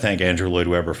 So I thank Andrew Lloyd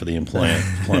Webber for the employment.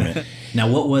 Now,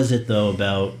 what was it though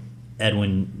about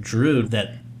Edwin Drood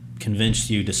that convinced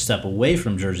you to step away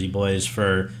from Jersey Boys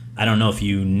for? I don't know if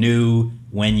you knew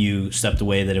when you stepped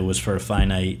away that it was for a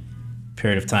finite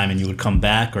period of time and you would come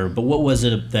back, but what was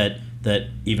it that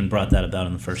even brought that about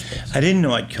in the first place? I didn't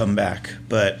know I'd come back,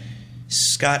 but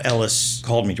Scott Ellis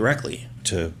called me directly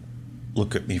to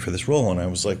look at me for this role, and I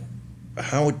was like,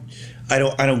 I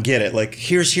don't get it. Like,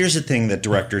 here's the thing that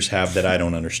directors have that I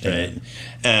don't understand. Right.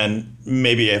 And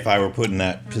maybe if I were put in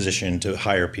that position to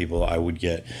hire people, I would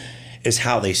get, is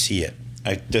how they see it.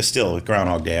 Still,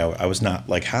 Groundhog Day, I was not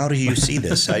like, how do you see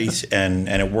this? And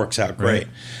it works out great.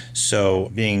 Right.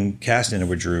 So being cast in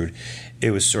Edwin Drood, it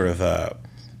was sort of a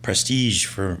prestige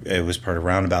it was part of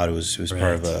Roundabout. It was right.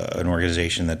 Part of an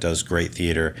organization that does great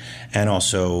theater and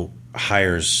also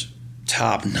hires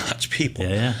top-notch people.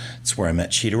 Yeah. It's where I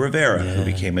met Chita Rivera, who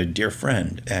became a dear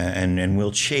friend, and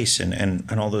Will Chase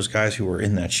and all those guys who were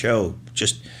in that show,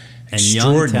 just and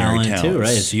young talent too,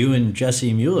 right? It's you and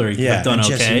Jesse Mueller. You've done okay.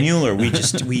 Jesse Mueller. We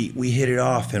just we hit it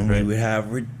off, and we would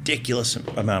have ridiculous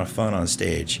amount of fun on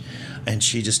stage. And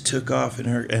she just took off in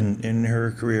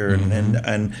her career,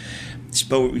 and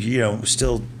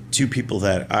still two people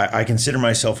that I consider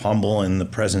myself humble in the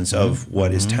presence of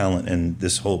what is talent and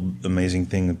this whole amazing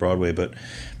thing with Broadway, but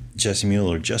Jesse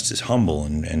Mueller just as humble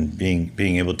and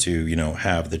being able to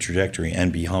have the trajectory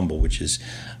and be humble, which is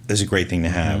a great thing to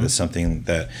have. It's something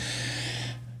that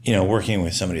working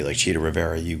with somebody like Chita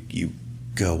Rivera, you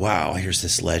go, wow, here's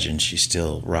this legend. She's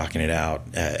still rocking it out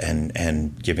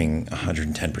and giving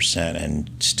 110%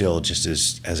 and still just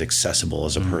as accessible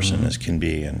as a person as can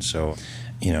be. And so,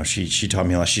 she taught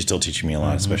me a lot. She's still teaching me a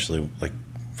lot, especially like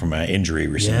from my injury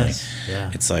recently. Yes.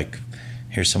 Yeah. It's like,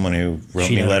 here's someone who wrote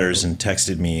me letters and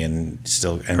texted me and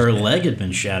still... her leg had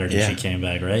been shattered when she came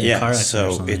back, right? Yeah,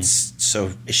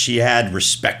 so she had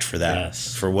respect for that,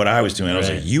 for what I was doing. I was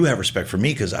like, you have respect for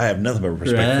me because I have nothing but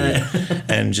respect for you.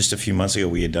 And just a few months ago,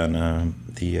 we had done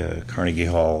the Carnegie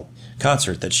Hall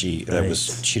concert that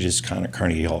was Cheetah's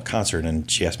Carnegie Hall concert,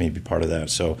 and she asked me to be part of that.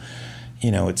 So,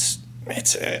 it's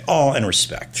all in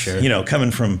respect. Sure.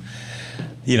 Coming from,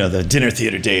 the dinner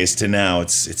theater days to now,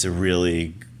 it's a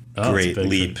really... great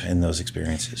leap in those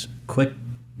experiences. Quick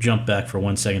jump back for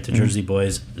 1 second to Jersey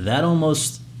Boys. That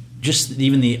almost, just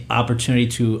even the opportunity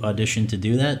to audition to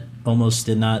do that almost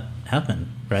did not happen,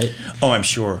 right? Oh, I'm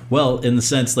sure. Well, in the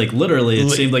sense, like literally, it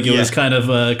seemed like it was kind of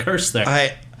a curse there.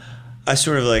 I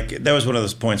sort of like, that was one of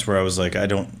those points where I was like, I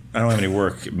don't have any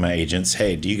work. My agents,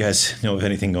 hey, do you guys know of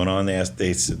anything going on?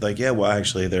 They said like, yeah, well,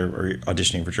 actually, they're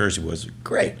auditioning for Jersey Boys.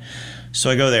 Great. So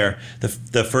I go there.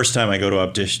 The first time I go to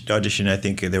audition, I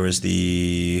think there was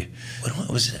what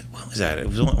was it? What was that? It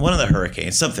was one of the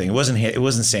hurricanes. Something. It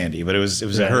wasn't Sandy, but it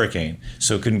was a hurricane.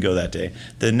 So couldn't go that day.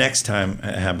 The next time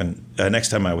it happened. Next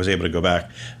time I was able to go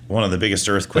back, one of the biggest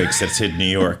earthquakes that's hit New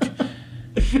York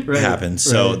happened.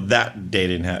 So that day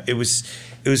didn't happen.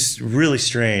 It was really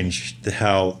strange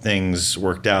how things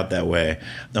worked out that way.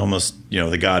 Almost,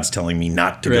 the gods telling me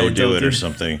not to go do it or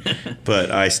something.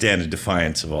 But I stand in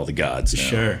defiance of all the gods now.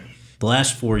 Sure. The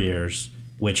last 4 years,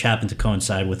 which happened to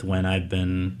coincide with when I've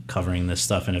been covering this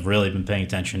stuff and have really been paying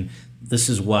attention, this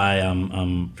is why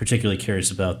I'm particularly curious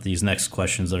about these next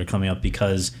questions that are coming up,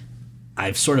 because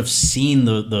I've sort of seen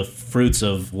the fruits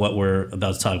of what we're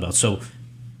about to talk about. So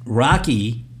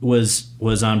Rocky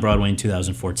was on Broadway in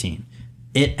 2014.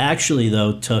 It actually,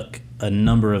 though, took a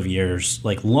number of years,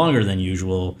 like longer than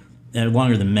usual, and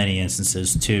longer than many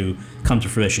instances, to come to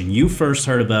fruition. You first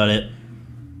heard about it,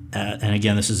 and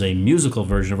again, this is a musical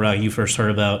version of Rocky, you first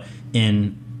heard about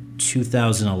in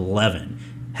 2011.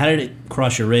 How did it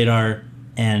cross your radar,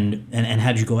 and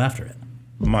how did you go after it?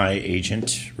 my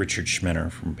agent, Richard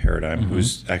Schmenner from Paradigm,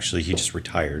 who's actually, he just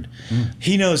retired.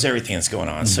 He knows everything that's going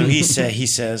on. So he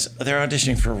says they're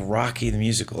auditioning for Rocky the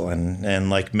Musical, and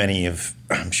like many of,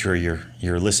 I'm sure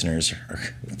your listeners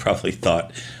probably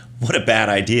thought, what a bad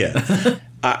idea.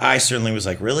 I certainly was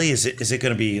like, really? Is it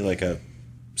going to be like a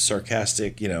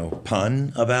sarcastic,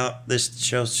 pun about this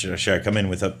show? Should I come in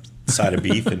with a side of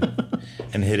beef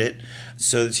and hit it?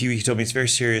 So he told me it's very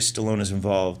serious. Stallone is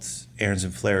involved. Aarons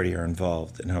and Flaherty are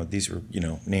involved, and how these were,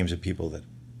 names of people that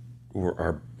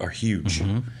are huge,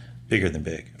 bigger than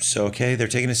big. So okay, they're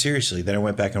taking it seriously. Then I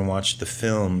went back and watched the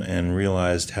film and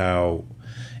realized how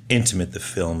intimate the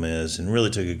film is, and really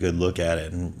took a good look at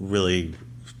it, and really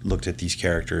looked at these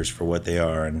characters for what they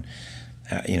are, and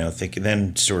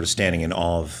then sort of standing in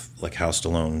awe of like how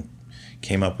Stallone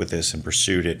came up with this and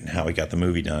pursued it, and how he got the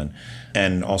movie done,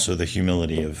 and also the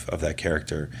humility of that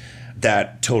character.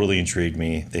 That totally intrigued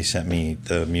me. They sent me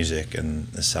the music and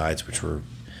the sides, which were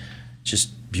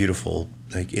just beautiful,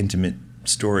 like intimate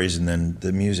stories, and then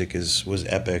the music was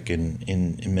epic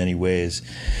in many ways.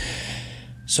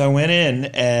 So I went in,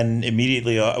 and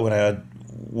immediately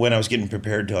when I was getting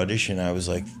prepared to audition, I was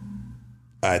like,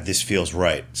 this feels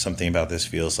right. Something about this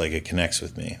feels like it connects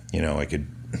with me.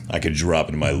 I could drop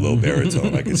into my low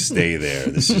baritone. I could stay there.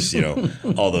 This is,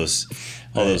 all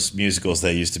those musicals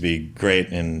that used to be great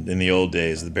in the old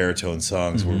days. The baritone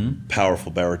songs were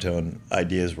powerful. Baritone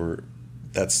ideas were.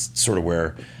 That's sort of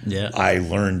where I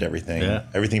learned everything. Yeah.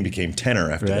 Everything became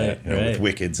tenor after that, with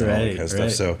Wickeds and all that kind of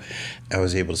stuff. So I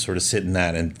was able to sort of sit in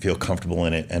that and feel comfortable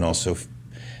in it, and also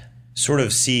sort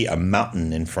of see a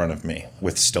mountain in front of me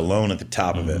with Stallone at the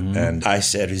top of it. And I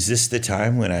said, is this the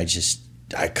time when I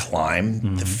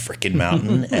climb the freaking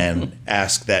mountain and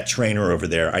ask that trainer over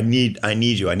there, I need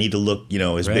you. I need to look,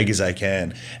 as big as I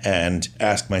can, and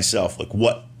ask myself, like,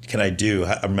 what can I do?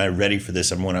 Am I ready for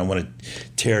this? I want to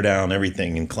tear down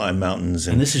everything and climb mountains.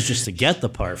 And this is just to get the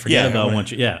part. Forget about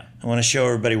once you. I want to show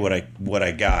everybody what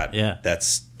I got. Yeah.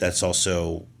 That's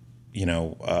also,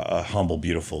 a humble,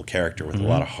 beautiful character with a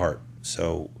lot of heart.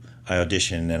 So I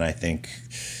auditioned, and I think.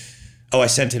 I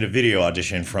sent in a video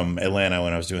audition from Atlanta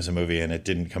when I was doing some movie, and it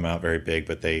didn't come out very big,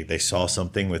 but they saw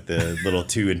something with the little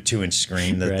 2-inch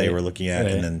screen that they were looking at,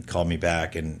 and then called me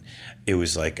back, and it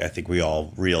was like, I think we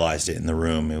all realized it in the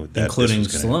room. Including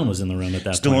Stallone was in the room at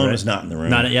that point, Stallone right? was not in the room.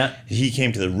 Not yet? He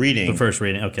came to the reading. The first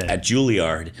reading, okay. At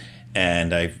Juilliard,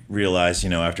 and I realized,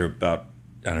 after about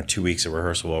 2 weeks of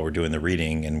rehearsal while we're doing the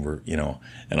reading, and we're,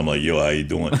 and I'm like, yo, how you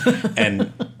doing?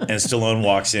 and Stallone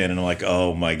walks in, and I'm like,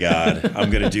 oh my God, I'm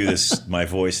going to do this, my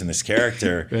voice in this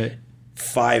character,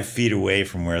 5 feet away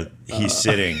from where he's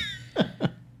sitting.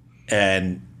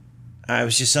 And I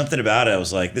was just something about it. I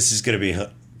was like, this is going to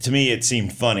be, to me, it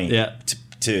seemed funny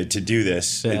to do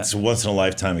this. Yeah. It's a once in a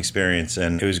lifetime experience,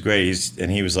 and it was great.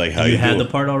 He was like, how you had the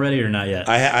part already or not yet?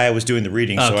 I was doing the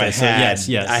reading, so I had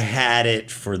yes. I had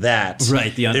it for that.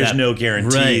 Right. There's no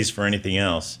guarantees for anything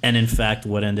else. And in fact,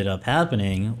 what ended up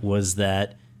happening was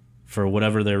that, for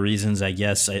whatever their reasons, I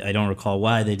guess, I don't recall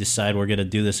why, they decide we're going to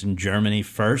do this in Germany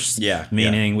first. Yeah.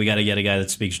 Meaning we got to get a guy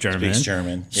that speaks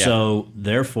German. Yeah. So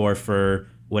therefore, for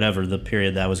whatever the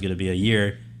period that was going to be a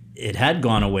year, it had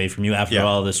gone away from you after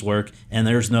all this work, and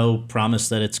there's no promise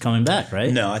that it's coming back,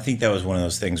 right? No, I think that was one of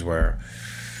those things where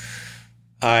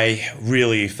I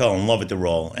really fell in love with the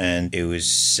role, and it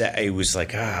was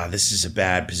like, this is a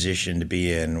bad position to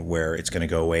be in, where it's going to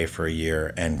go away for a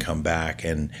year and come back.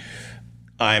 And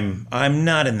I'm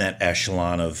not in that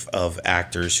echelon of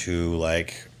actors who,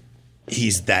 like,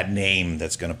 he's that name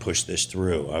that's going to push this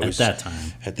through. At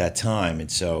that time. And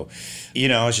so,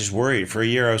 I was just worried. For a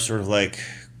year, I was sort of like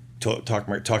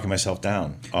talking myself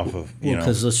down off of,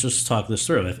 because let's just talk this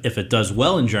through. If it does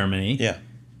well in Germany,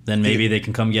 then maybe they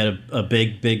can come get a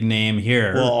big name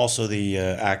here. Well, also the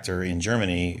actor in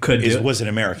Germany was an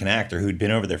American actor who'd been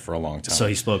over there for a long time. So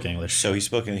he spoke English.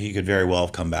 He could very well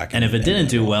have come back. And if it didn't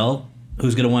do well,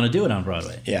 who's going to want to do it on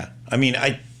Broadway? Yeah. I mean,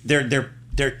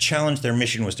 their challenge, their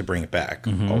mission was to bring it back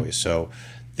always. So,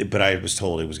 but I was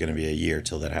told it was going to be a year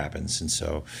till that happens. And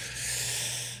so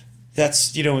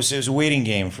that's, it was a waiting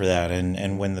game for that.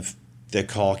 And when the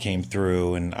call came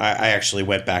through, and I actually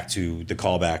went back to the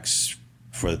callbacks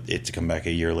for it to come back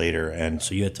a year later. And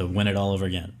so you had to win it all over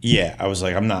again. Yeah. I was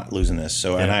like, I'm not losing this.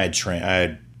 So, and I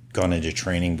had gone into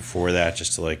training before that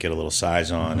just to, like, get a little size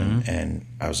on, and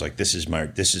I was like, this is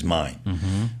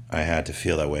mine. I had to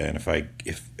feel that way. And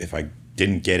if I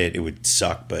didn't get it, it would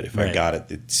suck. But if I got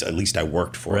it, at least I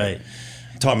worked for it.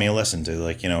 It taught me a lesson to,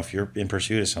 like, if you're in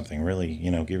pursuit of something, really,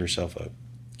 give yourself a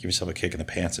kick in the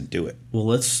pants and do it. Well,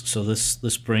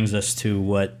 this brings us to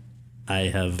what I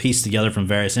have pieced together from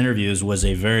various interviews was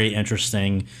a very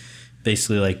interesting,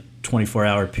 basically like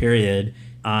 24-hour period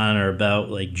on or about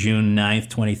like June 9th,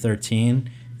 2013.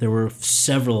 There were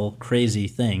several crazy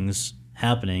things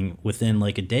happening within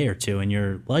like a day or two in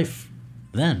your life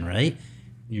then, right?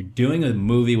 You're doing a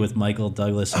movie with Michael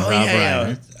Douglas and Rob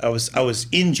Reiner. I was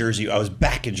in Jersey. I was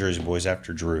back in Jersey Boys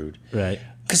after Drood. Right.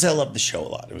 Because I loved the show a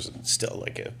lot. It was still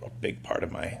like a big part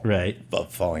of my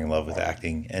falling in love with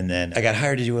acting. And then I got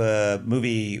hired to do a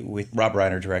movie with Rob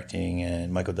Reiner directing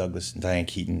and Michael Douglas and Diane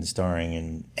Keaton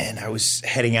starring. And I was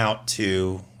heading out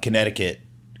to Connecticut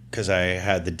because I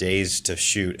had the days to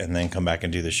shoot and then come back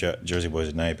and do the show, Jersey Boys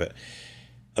at night. But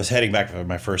I was heading back for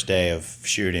my first day of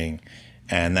shooting.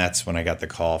 And that's when I got the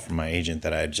call from my agent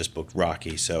that I had just booked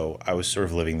Rocky. So I was sort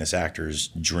of living this actor's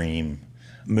dream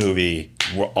movie,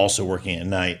 also working at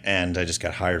night, and I just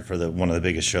got hired for one of the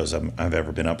biggest shows I've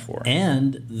ever been up for.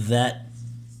 And that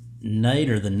night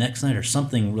or the next night or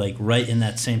something like right in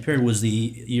that same period was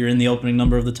you're in the opening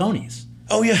number of the Tonys.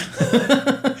 Oh yeah.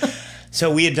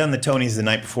 So we had done the Tonys the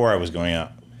night before I was going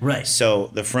out. Right.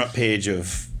 So the front page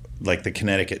of like the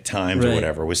Connecticut Times or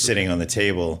whatever was sitting on the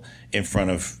table in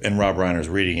front of, and Rob Reiner's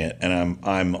reading it, and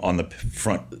I'm on the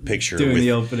front picture doing with,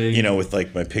 the opening, with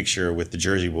like my picture with the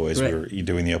Jersey Boys. Right. We were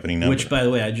doing the opening number. Which, by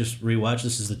the way, I just rewatched.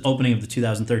 This is the opening of the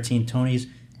 2013 Tonys.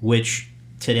 Which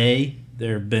today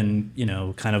there have been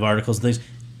kind of articles and things.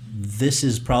 This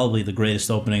is probably the greatest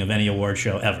opening of any award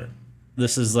show ever.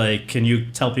 This is like, can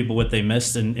you tell people what they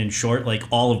missed in short? Like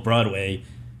all of Broadway.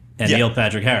 And Neil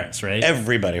Patrick Harris, right?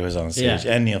 Everybody was on stage,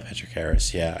 and Neil Patrick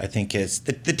Harris. Yeah, I think it's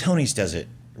the Tonys does it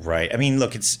right. I mean,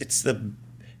 look, it's the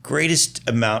greatest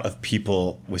amount of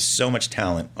people with so much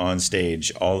talent on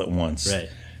stage all at once. Right.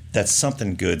 That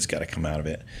something good's got to come out of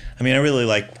it. I mean, I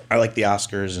like the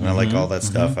Oscars and I like all that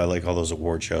stuff. I like all those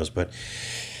award shows, but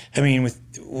I mean,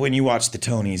 when you watch the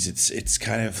Tonys, it's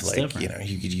kind of like different.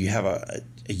 You have a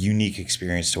unique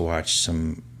experience to watch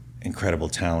some incredible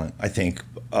talent. I think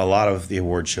a lot of the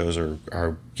award shows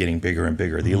are getting bigger and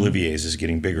bigger. The Olivier's is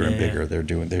getting bigger and bigger.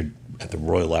 They're at the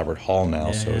Royal Albert Hall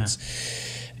now,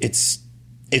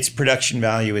 it's production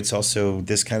value. It's also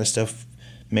this kind of stuff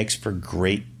makes for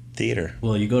great theater.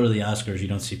 Well, you go to the Oscars, you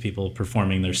don't see people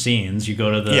performing their scenes. You go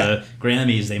to the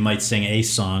Grammys, they might sing a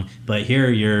song, but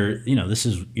here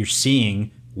you're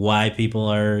seeing why people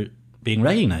are being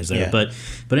recognized there. Yeah. But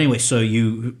anyway, so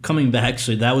you coming back,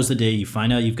 so that was the day you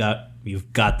find out you've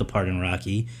got the part in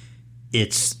Rocky.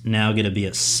 It's now going to be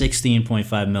a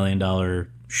 $16.5 million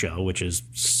show, which is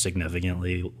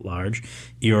significantly large.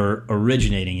 You're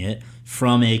originating it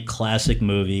from a classic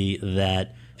movie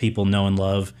that people know and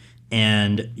love,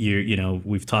 and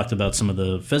we've talked about some of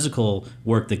the physical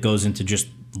work that goes into just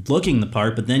looking the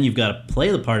part, but then you've got to play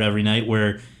the part every night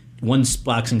where one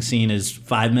boxing scene is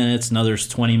 5 minutes, another's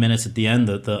 20 minutes at the end,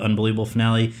 the unbelievable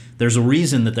finale. There's a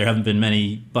reason that there haven't been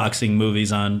many boxing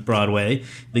movies on Broadway,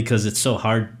 because it's so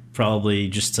hard probably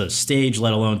just to stage,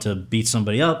 let alone to beat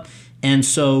somebody up. And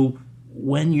so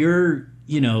when you're,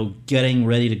 getting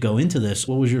ready to go into this,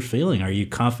 what was your feeling? Are you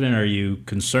confident? Are you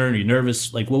concerned? Are you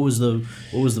nervous? Like, what was the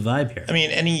vibe here? I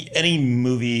mean, any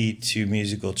movie to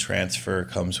musical transfer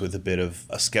comes with a bit of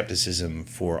a skepticism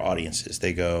for audiences.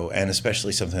 They go, and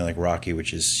especially something like Rocky,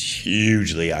 which is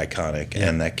hugely iconic,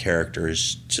 and that character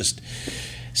is just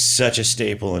such a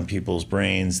staple in people's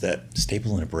brains. That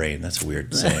staple in a brain, that's a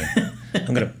weird saying.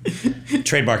 I'm going to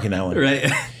trademarking that one.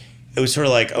 Right. It was sort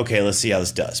of like, okay, let's see how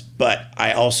this does. But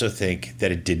I also think that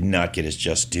it did not get its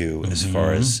just due as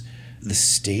far as the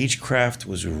stagecraft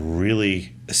was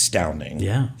really astounding.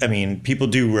 Yeah. I mean, people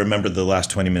do remember the last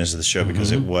 20 minutes of the show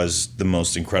because it was the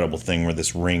most incredible thing where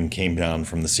this ring came down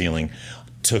from the ceiling,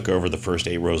 took over the first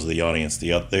 8 rows of the audience.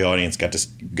 The audience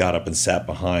got up and sat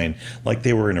behind like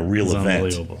they were in a real event.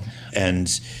 Unbelievable.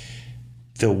 And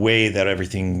the way that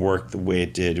everything worked the way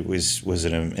it did was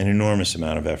an enormous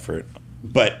amount of effort.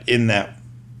 But in that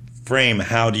frame,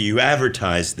 how do you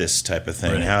advertise this type of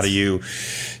thing? Right. How do you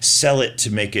sell it to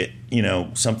make it,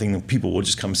 something that people will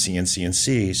just come see and see and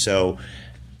see? So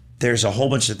there's a whole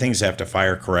bunch of things that have to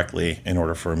fire correctly in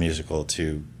order for a musical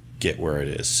to get where it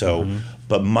is. So,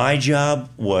 but my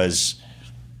job was,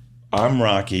 I'm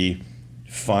Rocky,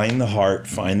 find the heart,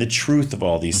 find the truth of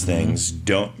all these things.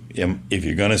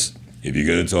 If you're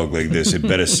gonna talk like this, it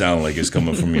better sound like it's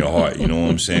coming from your heart. You know what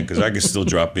I'm saying? Because I can still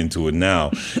drop into it now,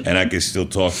 and I can still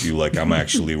talk to you like I'm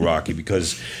actually Rocky.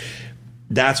 Because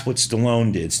that's what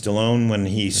Stallone did. Stallone, when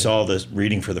he saw the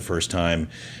reading for the first time,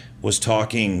 was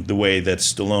talking the way that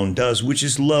Stallone does, which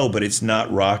is low, but it's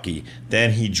not Rocky.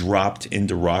 Then he dropped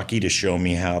into Rocky to show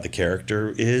me how the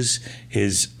character is.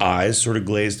 His eyes sort of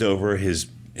glazed over, his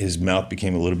his mouth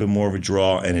became a little bit more of a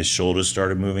draw and his shoulders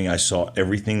started moving, I saw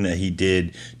everything that he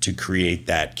did to create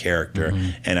that character,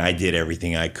 and I did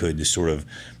everything I could to sort of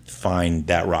find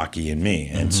that Rocky in me.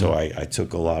 And so I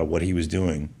took a lot of what he was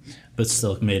doing, but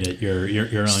still made it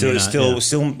your own.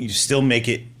 Still make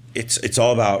it. It's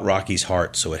all about Rocky's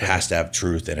heart, so it has to have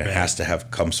truth, and it has to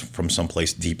have comes from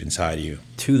someplace deep inside of you.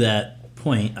 To that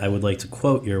point, I would like to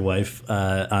quote your wife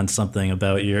on something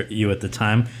about you at the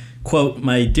time. Quote,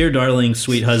 "My dear darling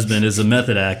sweet husband is a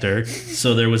method actor,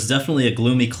 so there was definitely a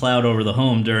gloomy cloud over the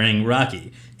home during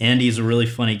Rocky. Andy's a really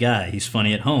funny guy. He's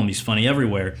funny at home. He's funny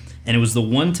everywhere. And it was the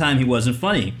one time he wasn't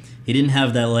funny. He didn't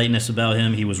have that lightness about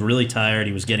him. He was really tired.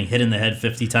 He was getting hit in the head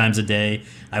 50 times a day.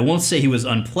 I won't say he was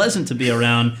unpleasant to be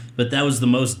around, but that was the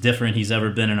most different he's ever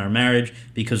been in our marriage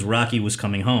because Rocky was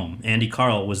coming home. Andy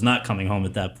Karl was not coming home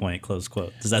at that point," close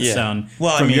quote. Does that sound,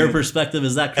 your perspective,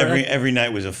 is that correct? Every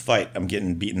night was a fight. I'm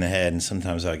getting beat in the head, and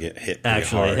sometimes I get hit pretty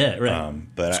hard. Hit, right.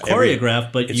 But it's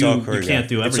choreographed, but you can't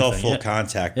do everything. It's all full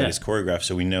contact, but it's choreographed,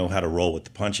 so we know how to roll with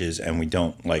the punches, and we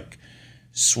don't,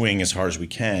 swing as hard as we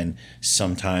can.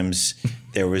 Sometimes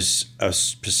there was a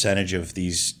percentage of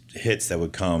these hits that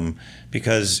would come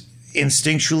because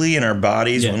instinctually in our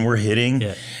bodies when we're hitting,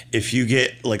 if you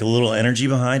get a little energy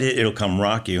behind it, it'll come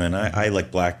rock you. And I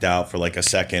blacked out for a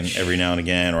second every now and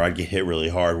again, or I'd get hit really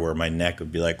hard where my neck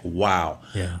would be like, wow.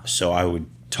 Yeah. So I would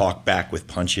talk back with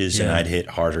punches and I'd hit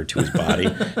harder to his body.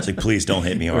 It's like, please don't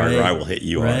hit me hard or I will hit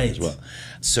you hard as well.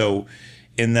 So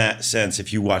in that sense,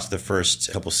 if you watch the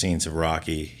first couple scenes of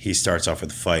Rocky, he starts off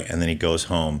with a fight and then he goes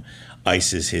home,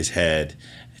 ices his head,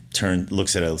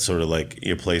 looks at a sort of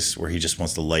a place where he just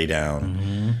wants to lay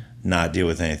down, not deal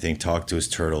with anything, talk to his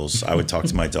turtles. I would talk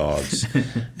to my dogs,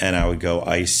 and I would go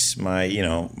ice my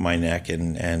my neck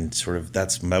and sort of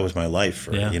that was my life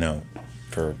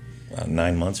for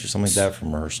 9 months or something like that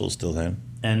from rehearsals till then.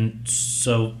 And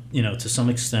so to some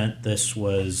extent, this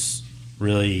was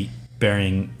really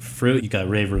bearing fruit. You got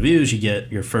rave reviews. You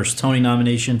get your first Tony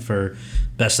nomination for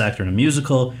Best Actor in a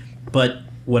Musical. But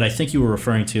what I think you were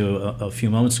referring to a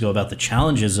few moments ago about the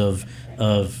challenges of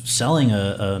selling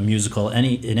a musical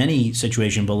in any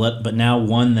situation, but now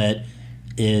one that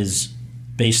is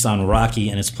based on Rocky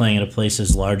and it's playing at a place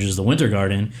as large as the Winter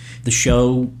Garden, the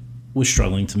show was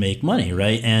struggling to make money,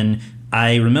 right? And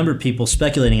I remember people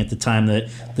speculating at the time that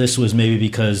this was maybe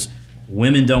because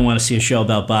women don't want to see a show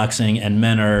about boxing and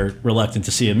men are reluctant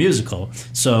to see a musical.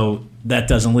 So that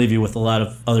doesn't leave you with a lot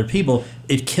of other people.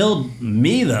 It killed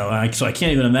me, though, so I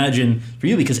can't even imagine for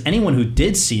you, because anyone who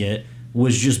did see it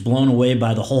was just blown away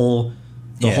by the whole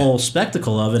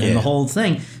spectacle of it and the whole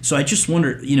thing. So I just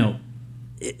wonder,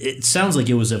 it sounds like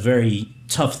it was a very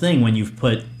tough thing when you've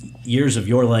put years of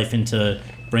your life into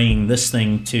bringing this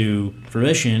thing to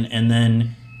fruition, and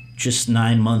then just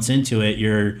 9 months into it,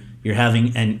 you're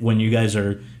having, and when you guys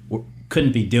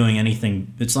couldn't be doing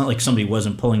anything, it's not like somebody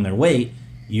wasn't pulling their weight.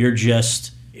 You're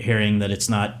just hearing that it's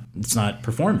not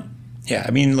performing. Yeah,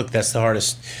 I mean, look, that's one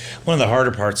of the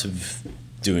harder parts of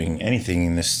doing anything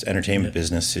in this entertainment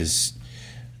business is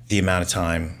the amount of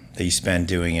time that you spend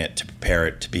doing it to prepare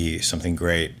it to be something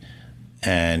great.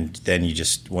 And then you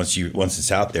just, once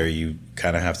it's out there, you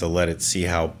kind of have to let it see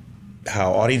how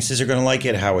audiences are going to like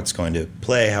it, how it's going to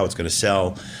play, how it's going to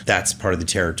sell. That's part of the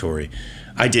territory.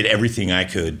 I did everything I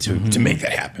could to make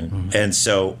that happen. And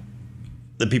so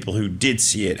the people who did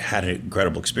see it had an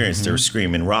incredible experience. They were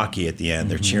screaming Rocky at the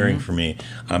end. They're cheering for me.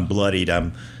 I'm bloodied.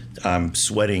 I'm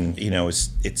sweating.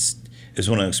 It's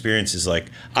one of the experiences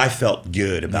I felt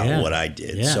good about what I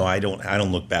did. Yeah. So I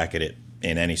don't look back at it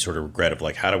in any sort of regret of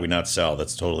how do we not sell?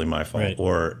 That's totally my fault. Right.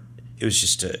 Or it was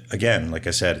just, again, like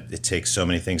I said, it takes so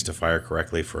many things to fire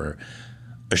correctly for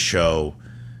a show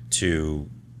to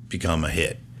become a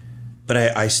hit. But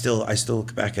I still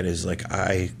look back at it as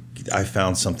I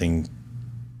found something,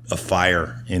 a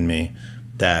fire in me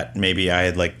that maybe I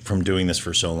had from doing this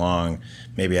for so long,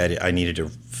 maybe I needed to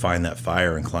find that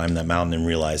fire and climb that mountain and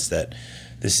realize that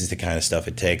this is the kind of stuff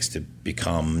it takes to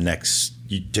become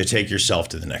to take yourself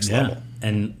to the next level.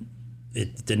 And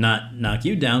it did not knock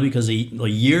you down, because a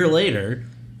year later,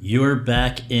 you're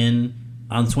back on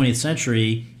the 20th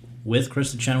Century with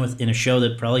Kristin Chenoweth in a show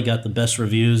that probably got the best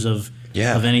reviews of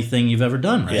anything you've ever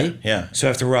done, right? Yeah. So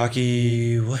after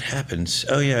Rocky, what happened?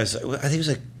 Oh, yeah. I think it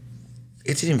was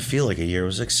it didn't feel like a year. It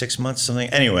was 6 months, something.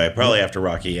 Anyway, probably after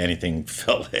Rocky, anything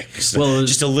felt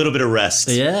just a little bit of rest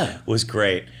was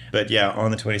great. But yeah, on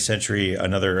the 20th Century,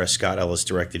 another Scott Ellis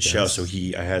directed show. So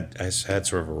I had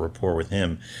sort of a rapport with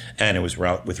him, and it was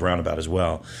with Roundabout as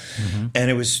well. And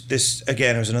it was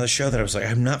it was another show that I was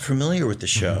I'm not familiar with the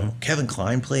show. Kevin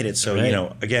Kline played it. So,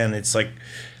 again, it's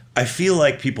I feel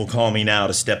like people call me now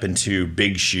to step into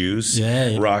big shoes.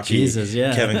 Yeah, Rocky, Jesus,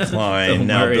 yeah. Kevin Kline, Bill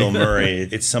now Murray. Bill Murray.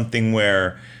 It's something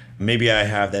where maybe I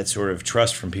have that sort of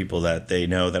trust from people that they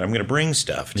know that I'm going to bring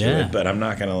stuff to it, but I'm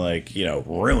not going to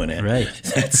ruin it. Right.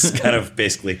 That's kind of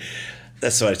basically.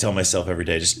 That's what I tell myself every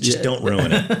day. Just don't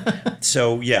ruin it.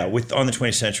 So yeah, with On the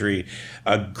 20th Century,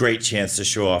 a great chance to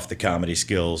show off the comedy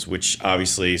skills, which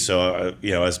obviously,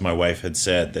 as my wife had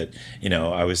said that,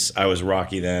 I was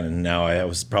Rocky then, and now I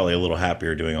was probably a little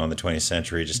happier doing On the 20th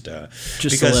Century. Just to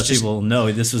let people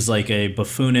know, this was like a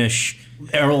buffoonish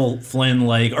Errol Flynn,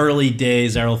 like early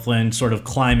days Errol Flynn sort of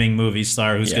climbing movie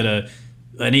star who's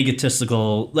an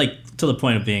egotistical, like to the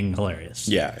point of being hilarious.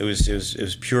 Yeah, it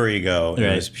was pure ego. Right.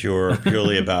 It was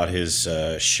purely about his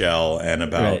shell and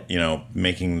about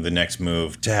making the next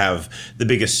move. To have the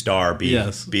biggest star be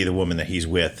the woman that he's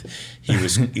with, he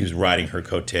was riding her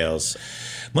coattails,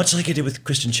 much like I did with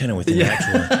Kristen Chenoweth in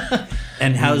Actual.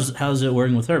 And how's it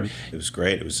working with her? It was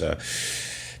great. It was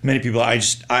many people.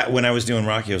 When I was doing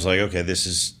Rocky, I was like, okay, this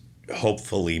is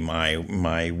hopefully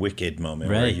my Wicked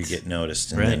moment where you get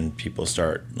noticed, and then people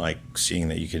start like seeing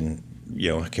that you can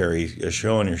carry a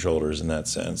show on your shoulders in that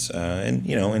sense, and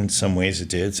in some ways it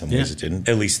did, some ways it didn't.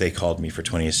 At least they called me for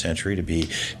 20th Century to be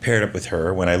paired up with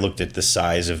her. When I looked at the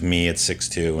size of me at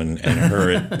 6'2" and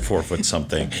her at 4 foot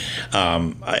something,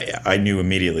 I knew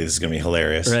immediately this is going to be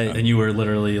hilarious. Right, and you were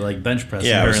literally like bench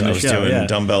pressing her in the show. I was doing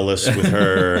dumbbell lifts with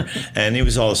her, and it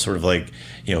was all sort of like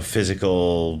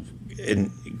physical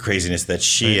and craziness that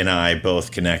she and I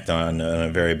both connect on a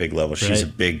very big level. She's a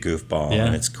big goofball,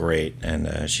 and it's great.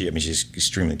 And she's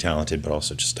extremely talented, but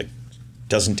also just like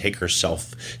doesn't take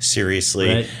herself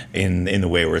seriously in the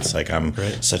way where it's like I'm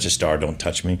such a star, don't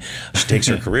touch me. She takes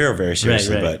her career very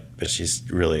seriously, but she's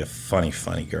really a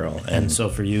funny girl. And so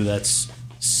for you, that's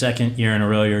second year in a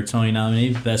row you're a Tony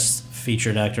nominee, Best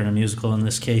Featured Actor in a Musical in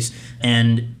this case,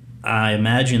 and I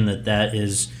imagine that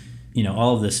is.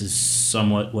 All of this is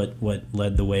somewhat what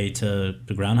led the way to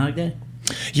Groundhog Day?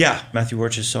 Yeah, Matthew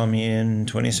Warchus saw me in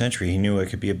 20th Century. He knew I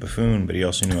could be a buffoon, but he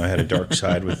also knew I had a dark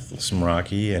side with some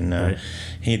Rocky, and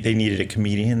they needed a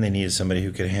comedian. They needed somebody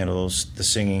who could handle the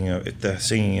singing. The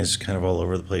singing is kind of all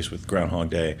over the place with Groundhog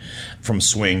Day, from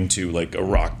swing to like a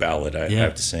rock ballad I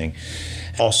have to sing.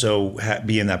 Also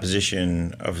be in that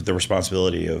position of the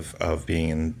responsibility of being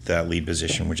in that lead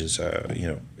position, which is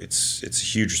it's a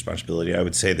huge responsibility. I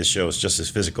would say this show is just as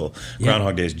physical.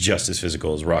 Groundhog Day is just as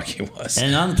physical as Rocky was.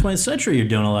 And on the 20th Century, you're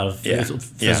doing a lot of physical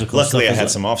stuff. Luckily, I had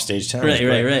some offstage talent.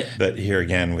 Right. But here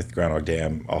again with Groundhog Day,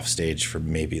 I'm offstage for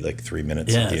maybe like 3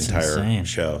 minutes of the entire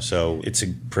show. So it's a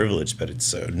privilege, but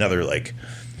it's another like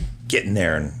get in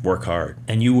there and work hard.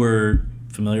 And you were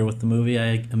familiar with the movie,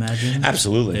 I imagine?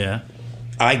 Absolutely. Yeah.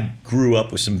 I grew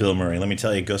up with some Bill Murray. Let me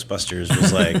tell you, Ghostbusters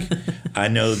was like, I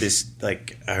know this,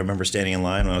 like, I remember standing in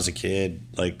line when I was a kid,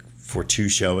 like, for 2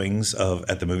 showings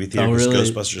at the movie theater. Because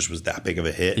Ghostbusters was that big of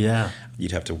a hit. Yeah.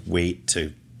 You'd have to wait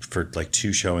for like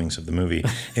 2 showings of the movie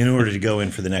in order to go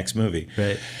in for the next movie.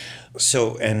 Right.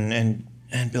 So, and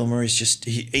Bill Murray's just,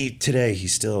 today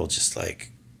he's still just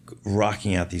like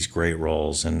rocking out these great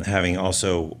roles, and having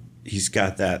also, he's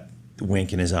got that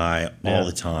wink in his eye all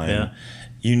the time. Yeah.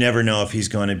 You never know if he's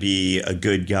going to be a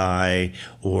good guy,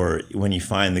 or when you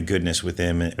find the goodness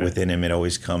within him, it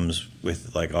always comes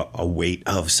with like a weight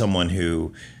of someone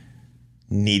who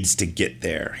needs to get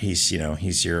there. He's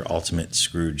your ultimate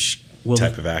Scrooge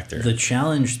type of actor. The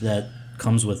challenge that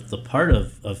comes with the part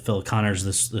of Phil Connors,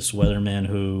 this weatherman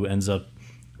who ends up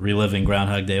reliving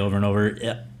Groundhog Day over and over,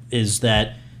 is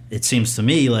that it seems to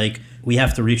me like we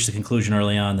have to reach the conclusion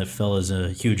early on that Phil is a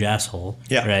huge asshole,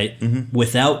 right? Mm-hmm.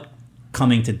 Without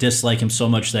coming to dislike him so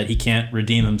much that he can't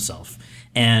redeem himself.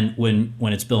 And when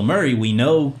it's Bill Murray, we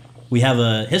know we have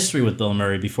a history with Bill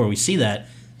Murray before we see that.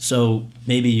 So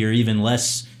maybe you're even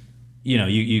less,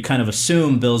 you kind of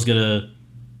assume Bill's going to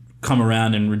come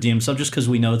around and redeem himself just because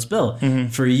we know it's Bill. Mm-hmm.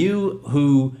 For you,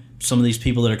 who some of these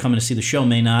people that are coming to see the show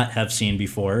may not have seen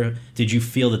before, did you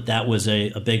feel that was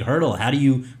a big hurdle? How do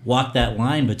you walk that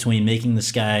line between making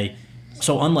this guy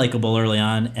so unlikable early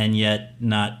on and yet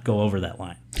not go over that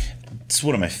line? It's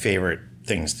one of my favorite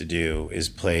things to do is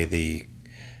play the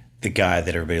guy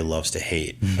that everybody loves to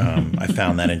hate. I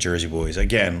found that in Jersey Boys.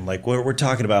 Again, like we're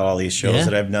talking about all these shows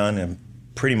that I've done, and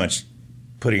pretty much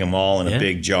putting them all in a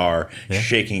big jar,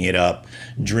 shaking it up,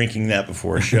 drinking that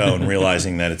before a show, and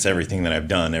realizing that it's everything that I've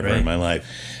done ever in my life.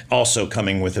 Also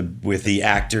coming with the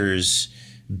actors'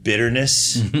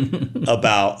 bitterness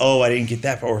about, I didn't get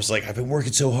that, or it's like, I've been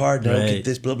working so hard and I don't get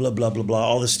this, blah, blah, blah, blah, blah.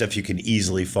 All this stuff you can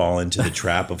easily fall into the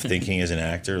trap of thinking as an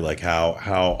actor, like how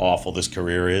awful this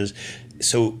career is.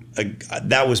 So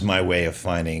that was my way of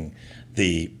finding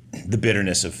the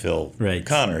bitterness of Phil Right.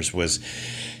 Connors was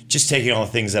just taking all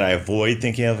the things that I avoid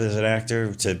thinking of as an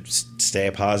actor to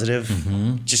stay positive,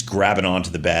 just grabbing onto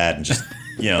the bad and just,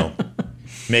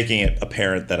 making it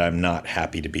apparent that I'm not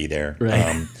happy to be there.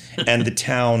 Right. And the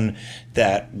town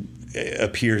that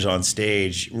appears on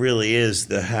stage really is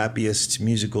the happiest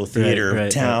musical theater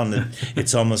town.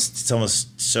 It's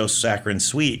almost so saccharine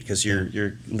sweet because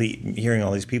you're hearing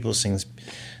all these people sing this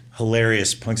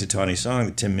hilarious Punxsutawney song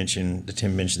that Tim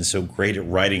mentioned, so great at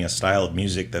writing a style of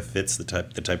music that fits the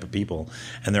type of people,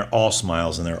 and they're all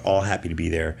smiles and they're all happy to be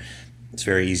there. It's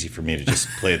very easy for me to just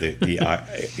play the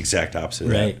exact opposite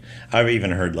of that. I've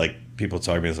even heard people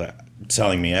talking to me,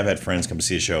 telling me, I've had friends come to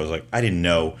see a show. I was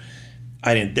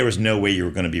like, there was no way you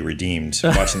were going to be redeemed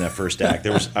watching that first act.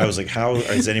 I was like, how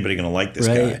is anybody going to like this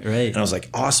guy? Right. And I was like,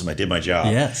 awesome, I did my job.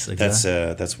 Yes,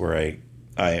 exactly. That's where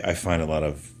I find a lot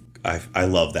of, I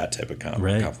love that type of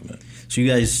compliment. So you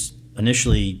guys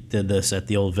initially did this at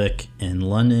the Old Vic in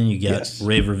London. You got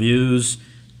rave reviews.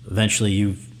 Eventually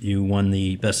you won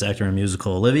the Best Actor in a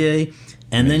Musical Olivier.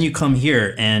 And then you come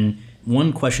here. And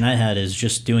one question I had is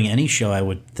just doing any show I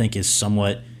would think is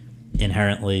somewhat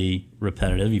inherently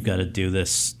repetitive. You've got to do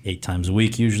this 8 times a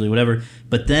week usually, whatever.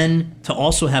 But then to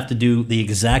also have to do the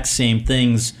exact same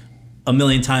things a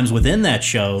million times within that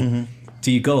show,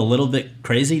 do you go a little bit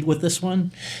crazy with this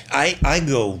one? I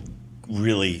go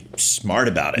really smart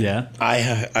about it. Yeah.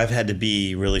 I've had to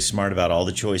be really smart about all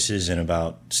the choices and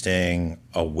about staying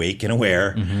awake and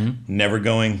aware, never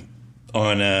going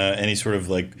on any sort of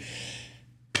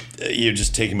you're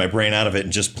just taking my brain out of it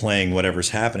and just playing whatever's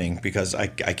happening because I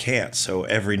can't. So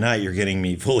every night you're getting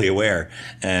me fully aware.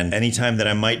 And anytime that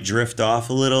I might drift off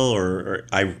a little or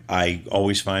I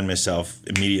always find myself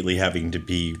immediately having to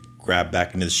be grabbed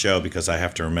back into the show because I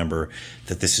have to remember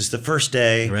that this is the first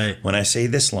day when I say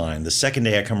this line. The second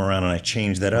day I come around and I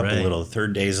change that up a little. The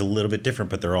third day is a little bit different,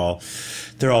 but they're all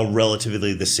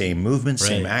relatively the same movements,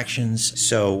 same actions.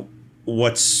 So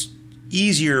what's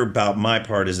easier about my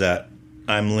part is that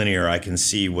I'm linear. I can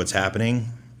see what's happening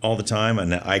all the time,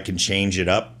 and I can change it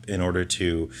up in order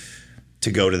to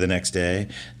go to the next day.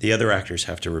 The other actors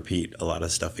have to repeat a lot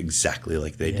of stuff exactly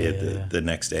like they did the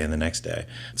next day and the next day.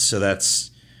 So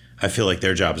I feel like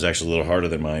their job is actually a little harder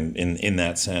than mine in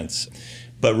that sense.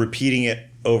 But repeating it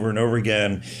over and over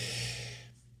again,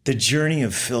 the journey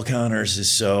of Phil Connors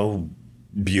is so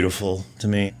beautiful to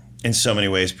me in so many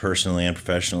ways, personally and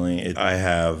professionally. I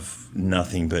have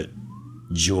nothing but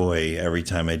joy every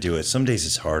time I do it. Some days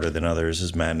it's harder than others.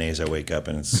 There's matinees I wake up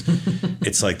and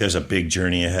it's like there's a big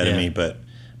journey ahead of me. But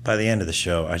by the end of the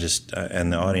show, I just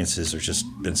and the audiences have just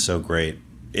been so great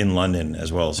in London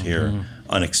as well as here.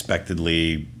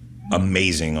 Unexpectedly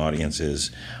amazing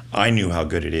audiences. I knew how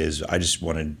good it is. I just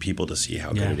wanted people to see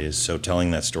how good it is. So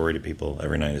telling that story to people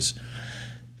every night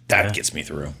gets me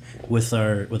through. With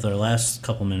our last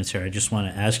couple minutes here, I just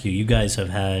want to ask you guys have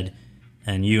had,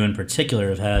 and you in particular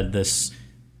have had this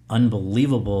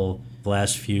unbelievable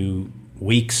last few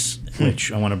weeks,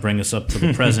 which I want to bring us up to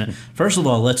the present. First of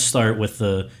all, let's start with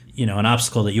an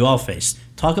obstacle that you all faced.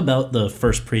 Talk about the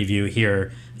first preview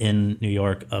here in New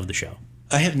York of the show.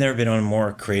 I have never been on a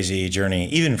more crazy journey,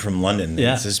 even from London.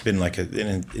 Yeah. It's just been like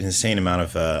an insane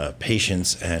amount of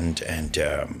patience and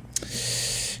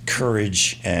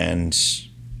courage and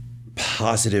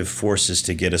positive forces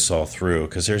to get us all through,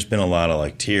 because there's been a lot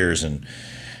of tears, and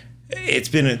it's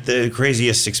been the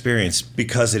craziest experience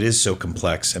because it is so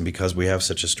complex and because we have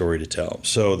such a story to tell.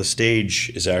 So the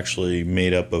stage is actually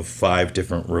made up of 5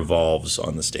 different revolves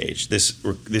on the stage.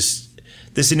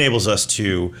 This enables us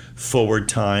to forward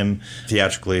time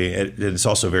theatrically. It's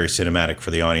also very cinematic for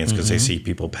the audience because they see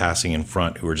people passing in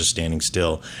front who are just standing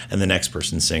still, and the next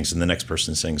person sings, and the next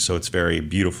person sings. So it's very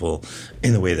beautiful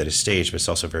in the way that it's staged, but it's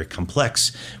also very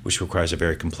complex, which requires a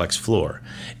very complex floor.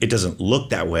 It doesn't look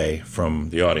that way from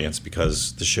the audience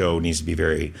because the show needs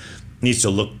to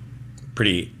look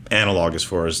pretty analog as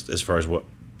far as what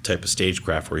type of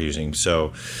stagecraft we're using.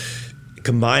 So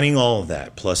combining all of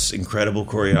that, plus incredible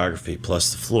choreography,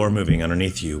 plus the floor moving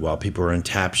underneath you while people are in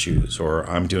tap shoes, or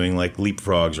I'm doing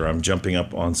leapfrogs, or I'm jumping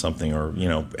up on something, or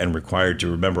and required to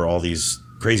remember all these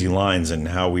crazy lines and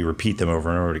how we repeat them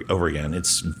over and over again.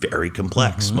 It's very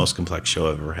complex, most complex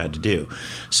show I've ever had to do.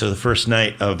 So the first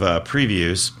night of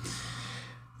previews,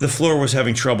 the floor was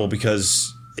having trouble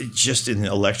because just in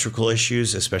electrical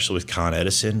issues, especially with Con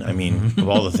Edison. I mean, of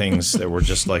all the things that were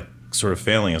just sort of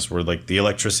failing us, were the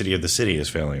electricity of the city is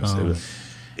failing us.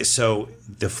 So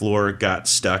the floor got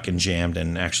stuck and jammed,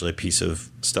 and actually a piece of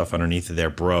stuff underneath there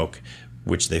broke,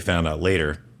 which they found out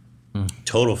later.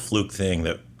 Total fluke thing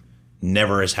that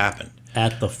never has happened.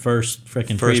 at the first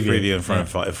preview in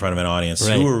front of an audience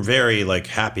who were very like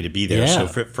happy to be there. Yeah.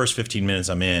 So first 15 minutes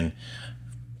I'm in,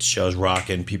 show's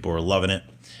rocking, people were loving it.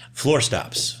 Floor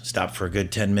stop for a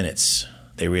good 10 minutes.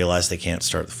 They realize they can't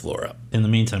start the floor up. In the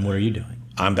meantime, what are you doing?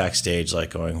 I'm backstage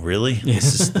like going, really?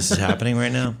 This is happening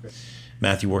right now?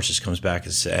 Matthew Warchus comes back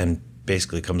and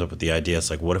basically comes up with the idea. It's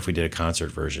like, what if we did a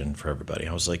concert version for everybody?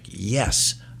 I was like,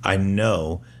 yes, I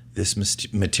know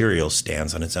this material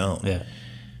stands on its own. Yeah.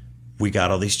 We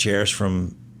got all these chairs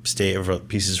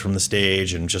pieces from the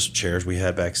stage and just chairs we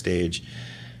had backstage.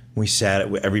 We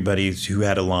sat, everybody who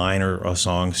had a line or a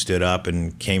song stood up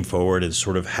and came forward and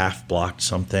sort of half blocked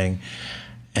something.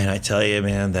 And I tell you,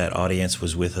 man, that audience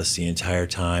was with us the entire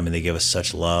time, and they gave us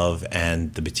such love,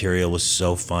 and the material was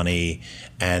so funny,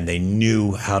 and they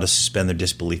knew how to suspend their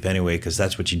disbelief anyway, because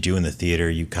that's what you do in the theater.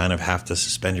 You kind of have to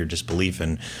suspend your disbelief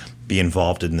and be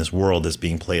involved in this world that's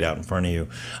being played out in front of you.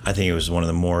 I think it was one of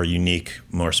the more unique,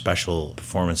 more special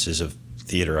performances of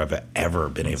theater I've ever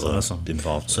been able to be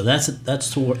involved with. So that's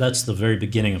the very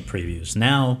beginning of previews.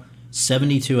 Now,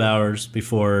 72 hours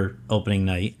before opening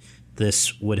night,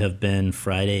 this would have been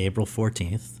Friday, April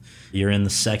 14th. You're in the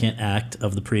second act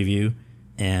of the preview,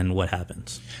 and what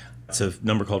happens? It's a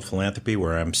number called Philanthropy,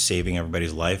 where I'm saving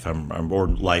everybody's life,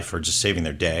 or just saving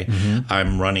their day.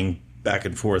 I'm running back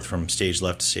and forth from stage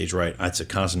left to stage right. It's a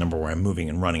constant number where I'm moving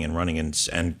and running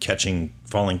and catching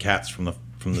falling cats from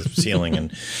the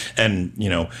ceiling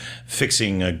and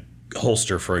fixing a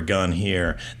holster for a gun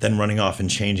here, then running off and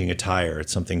changing a tire.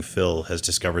 It's something Phil has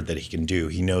discovered that he can do.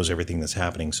 He knows everything that's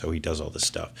happening, so he does all this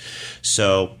stuff.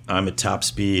 So I'm at top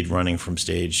speed running from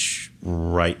stage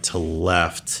right to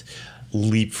left,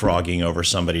 leapfrogging over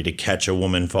somebody to catch a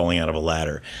woman falling out of a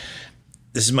ladder.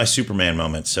 This is my Superman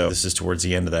moment. So this is towards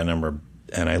the end of that number,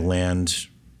 and I land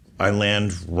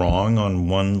wrong on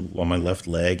my left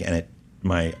leg, and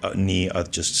my knee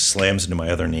just slams into my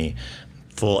other knee.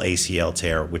 Full ACL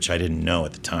tear, which I didn't know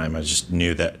at the time. I just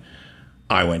knew that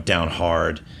I went down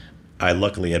hard. I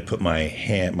luckily had put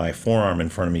my forearm in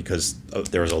front of me because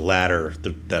there was a ladder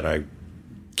that I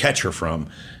catch her from,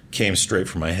 came straight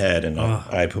for my head, and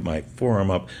I put my forearm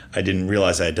up. I didn't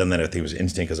realize I had done that. I think it was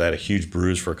instinct because I had a huge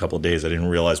bruise for a couple of days. I didn't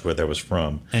realize where that was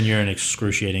from. And you're in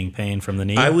excruciating pain from the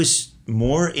knee? I was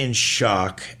more in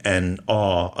shock and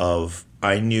awe of.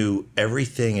 I knew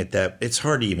everything at that. It's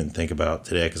hard to even think about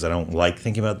today because I don't like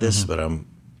thinking about this. But I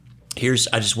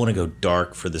just want to go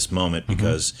dark for this moment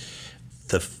because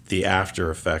the after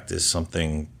effect is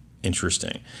something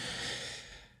interesting.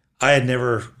 I had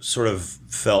never sort of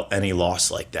felt any loss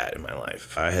like that in my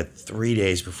life. I had 3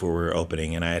 days before we were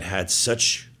opening, and I had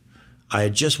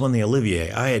just won the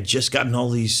Olivier. I had just gotten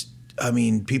all these. I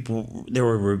mean, people.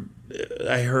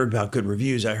 I heard about good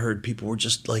reviews. I heard people were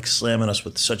just like slamming us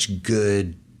with such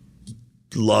good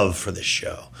love for this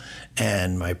show.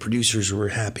 And my producers were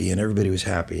happy and everybody was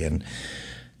happy. And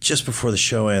just before the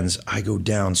show ends, I go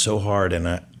down so hard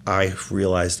and I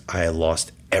realized I had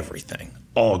lost everything,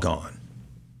 all gone.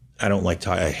 I don't like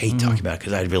talking. I hate talking about it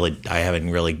because I haven't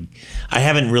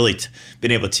really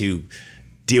been able to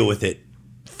deal with it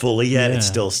fully yet. Yeah. It's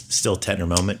still a tender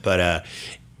moment, but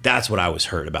that's what I was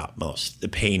hurt about most. The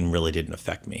pain really didn't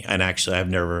affect me. And actually, I've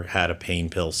never had a pain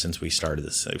pill since we started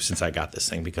this, since I got this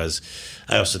thing, because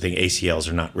I also think ACLs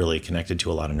are not really connected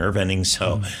to a lot of nerve endings.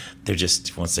 So they're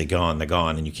just, once they're gone,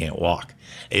 and you can't walk.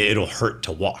 It'll hurt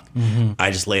to walk. I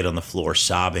just laid on the floor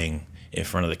sobbing in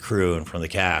front of the crew, in front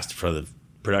of the cast, in front of the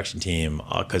production team,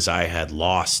 because I had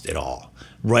lost it all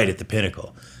right at the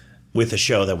pinnacle with a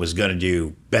show that was going to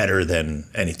do better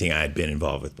than anything I had been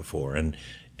involved with before. And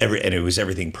it was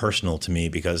everything personal to me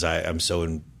because I'm so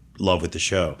in love with the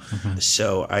show.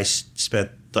 So I spent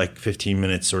like 15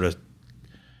 minutes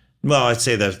I'd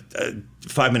say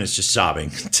 5 minutes just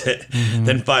sobbing,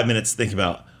 then 5 minutes thinking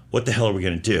about what the hell are we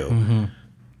going to do?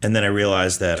 And then I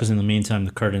realized that... Because in the meantime,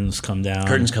 the curtains come down.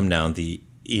 The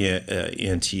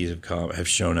ENTs have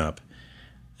shown up,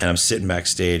 and I'm sitting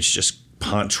backstage just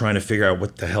trying to figure out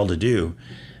what the hell to do.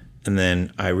 And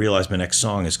then I realized my next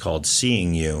song is called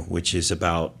Seeing You, which is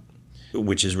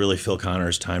really Phil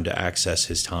Connor's time to access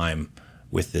his time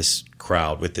with this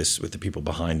crowd, with the people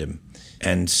behind him,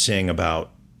 and sing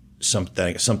about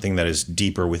something that is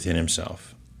deeper within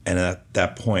himself. And at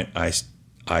that point, I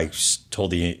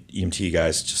told the EMT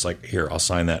guys, just like, here, I'll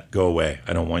sign that. Go away.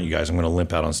 I don't want you guys. I'm going to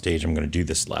limp out on stage. I'm going to do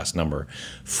this last number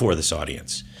for this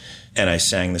audience. And I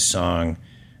sang the song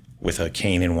with a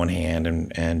cane in one hand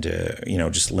and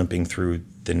just limping through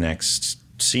the next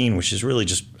scene, which is really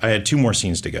just, I had 2 more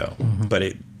scenes to go.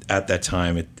 But at that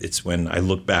time, it's when I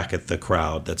look back at the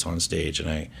crowd that's on stage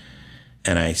and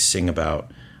I sing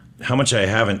about how much I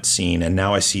haven't seen, and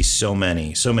now I see so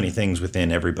many things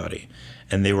within everybody,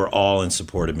 and they were all in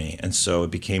support of me. And so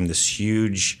it became this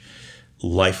huge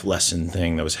life lesson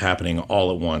thing that was happening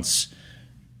all at once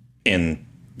in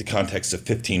the context of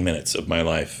 15 minutes of my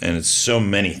life. And it's so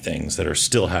many things that are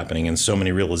still happening and so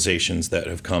many realizations that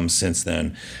have come since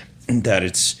then that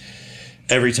it's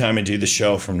every time I do the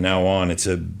show from now on, it's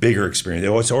a bigger experience.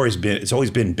 It's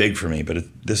always been big for me, but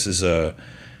this is a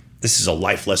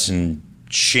life lesson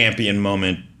champion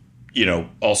moment. You know,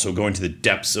 also going to the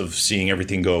depths of seeing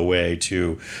everything go away,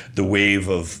 to the wave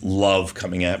of love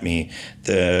coming at me,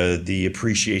 the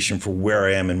appreciation for where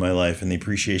I am in my life, and the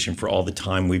appreciation for all the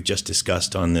time we've just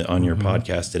discussed on your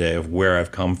podcast today of where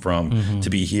I've come from to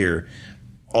be here,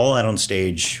 all out on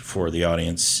stage for the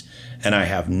audience. And I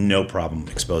have no problem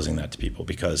exposing that to people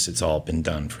because it's all been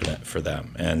done for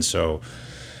them. And so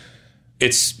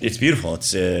it's beautiful.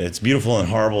 It's beautiful and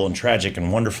horrible and tragic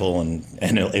and wonderful and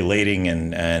elating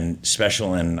and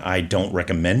special. And I don't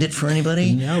recommend it for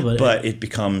anybody. No, but it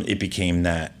became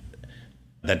that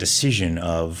decision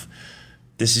of,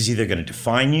 this is either going to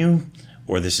define you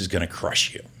or this is going to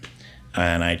crush you.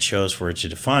 And I chose for it to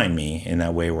define me in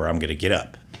that way where I'm going to get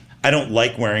up. I don't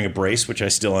like wearing a brace, which I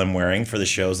still am wearing for the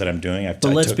shows that I'm doing.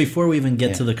 Before we even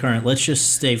get to the current, let's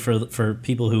just stay for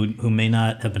people who may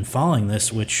not have been following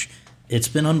this, which it's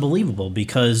been unbelievable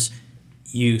because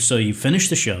you finish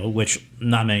the show, which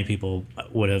not many people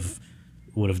would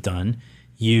have done.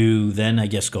 You then, I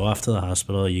guess, go off to the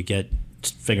hospital. You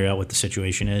figure out what the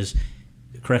situation is.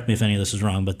 Correct me if any of this is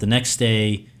wrong, but the next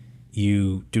day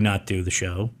you do not do the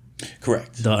show.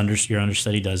 Correct. Your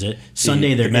understudy does it.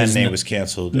 Sunday, the matinee was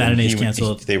canceled. Matinee's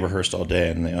canceled. They rehearsed all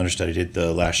day, and the understudy did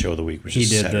the last show of the week, which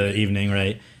is Saturday. He did the evening,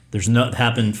 right?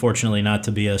 Happened, fortunately, not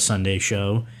to be a Sunday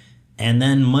show. And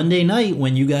then Monday night,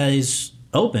 when you guys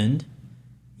opened,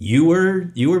 you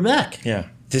were back. Yeah.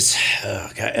 The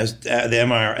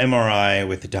MRI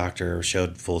with the doctor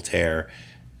showed full tear.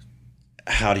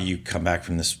 How do you come back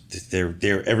from this?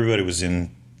 Everybody was in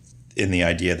the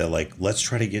idea that, like, let's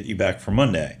try to get you back for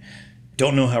Monday.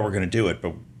 Don't know how we're going to do it,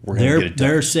 but we're going to get it done.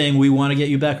 They're saying we want to get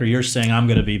you back, or you're saying I'm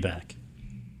going to be back?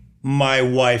 My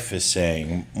wife is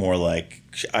saying more like,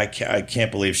 I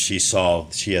can't believe she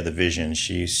had the vision.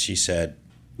 She said,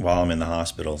 while I'm in the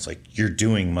hospital, it's like, you're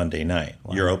doing Monday night,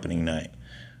 your opening night.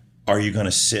 Are you going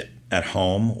to sit at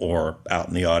home or out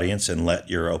in the audience and let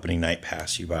your opening night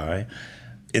pass you by?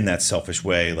 In that selfish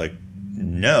way, like,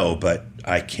 no, but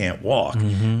I can't walk.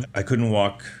 Mm-hmm. I couldn't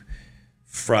walk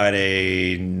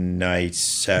Friday night,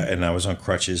 and I was on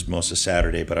crutches most of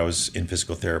Saturday, but I was in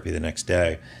physical therapy the next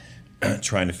day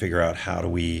trying to figure out how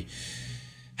does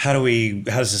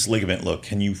this ligament look?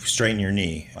 Can you straighten your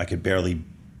knee? I could barely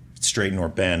straighten or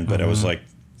bend, but I was like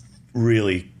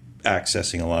really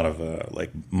accessing a lot of like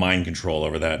mind control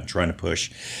over that and trying to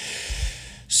push.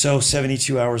 So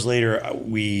 72 hours later,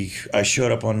 I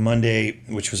showed up on Monday,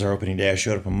 which was our opening day. I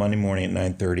showed up on Monday morning at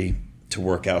 9:30 to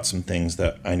work out some things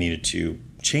that I needed to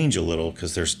change a little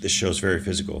because this show's very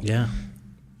physical. Yeah.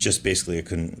 Just basically I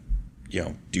couldn't,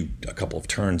 do a couple of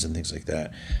turns and things like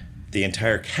that. The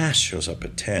entire cast shows up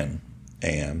at 10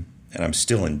 a.m. and I'm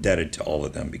still indebted to all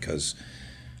of them because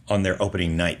on their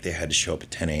opening night, they had to show up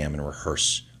at 10 a.m. and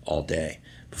rehearse all day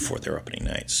before their opening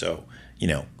night. So,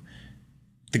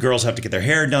 the girls have to get their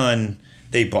hair done.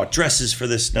 They bought dresses for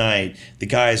this night. The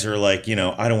guys are like,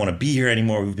 I don't want to be here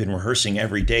anymore. We've been rehearsing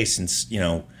every day since,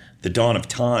 the dawn of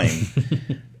time.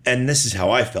 And this is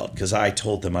how I felt because I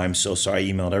told them, I'm so sorry.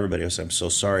 I emailed everybody. I said, I'm so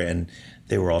sorry. And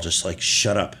they were all just like,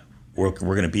 shut up. We're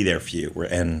going to be there for you.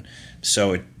 And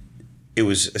so it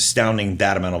was astounding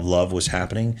that amount of love was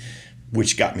happening,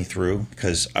 which got me through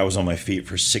because I was on my feet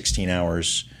for 16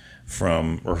 hours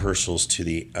from rehearsals to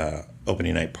the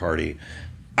opening night party.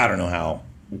 I don't know how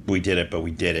we did it, but we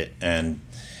did it. And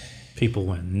people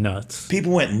went nuts.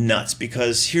 People went nuts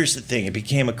because here's the thing. It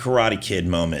became a Karate Kid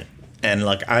moment. And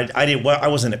like I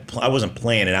wasn't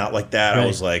playing it out like that. Right. I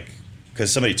was like,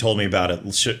 because somebody told me about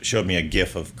it, showed me a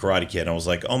GIF of Karate Kid, and I was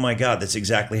like, oh my God, that's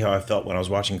exactly how I felt when I was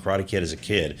watching Karate Kid as a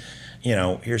kid.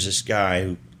 Here's this guy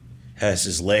who has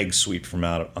his legs sweep from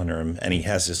out under him, and he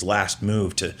has his last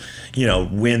move to,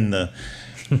 win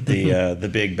the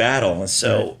big battle. And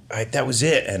so that was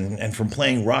it. And from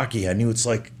playing Rocky, I knew it's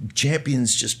like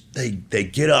champions just they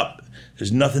get up.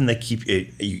 There's nothing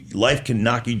that life can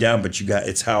knock you down, but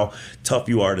it's how tough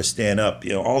you are to stand up.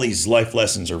 All these life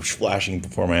lessons are flashing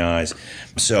before my eyes.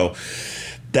 So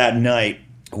that night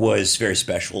was very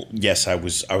special. Yes, I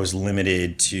was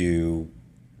limited to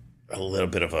a little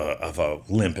bit of a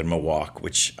limp in my walk,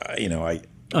 which I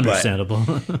Understandable.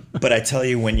 But I tell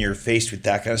you, when you're faced with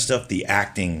that kind of stuff, the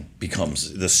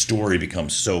story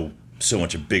becomes so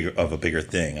much a bigger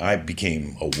thing. I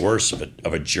became worse of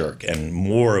a jerk and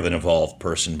more of an evolved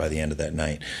person by the end of that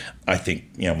night. I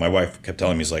think, my wife kept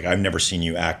telling me, it's like, I've never seen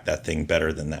you act that thing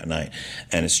better than that night.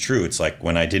 And it's true. It's like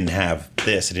when I didn't have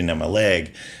this, I didn't have my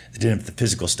leg, I didn't have the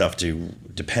physical stuff to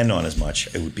depend on as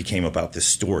much. It became about this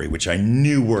story, which I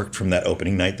knew worked from that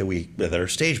opening night that our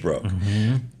stage broke.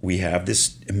 Mm-hmm. We have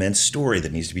this immense story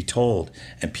that needs to be told,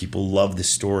 and people love this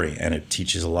story, and it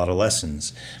teaches a lot of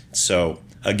lessons. So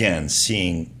again,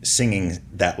 singing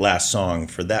that last song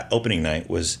for that opening night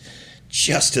was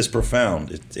just as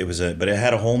profound. But it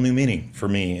had a whole new meaning for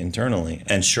me internally,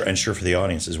 and sure for the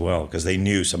audience as well, because they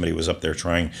knew somebody was up there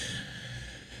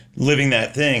living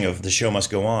that thing of the show must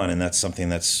go on, and that's something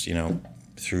that's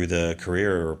through the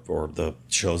career or the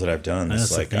shows that I've done.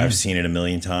 It's like I've seen it a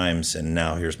million times, and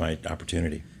now here's my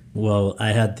opportunity. Well,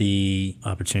 I had the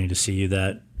opportunity to see you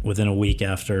that within a week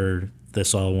after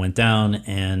this all went down,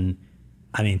 and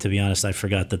I mean, to be honest, I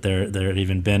forgot that there had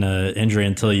even been an injury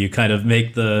until you kind of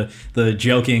make the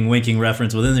joking, winking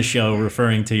reference within the show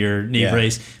referring to your knee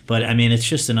brace. But I mean, it's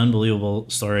just an unbelievable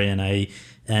story.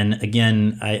 And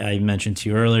again, I mentioned to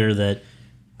you earlier that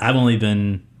I've only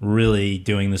been really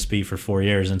doing this beat for 4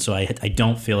 years. And so I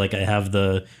don't feel like I have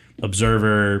the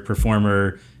observer,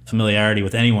 performer familiarity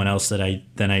with anyone else than I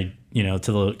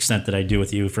to the extent that I do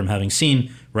with you, from having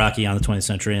seen Rocky on the 20th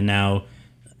Century and now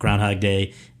Groundhog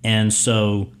Day. And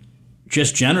so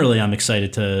just generally, I'm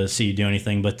excited to see you do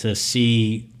anything, but to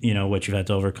see, what you've had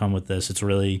to overcome with this, it's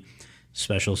really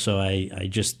special. So I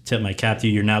just tip my cap to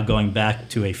you. You're now going back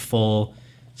to a full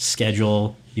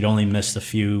schedule. You'd only missed a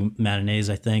few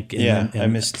matinees, I think. I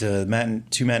missed 2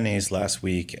 matinees last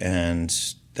week, and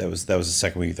that was the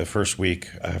second week. The first week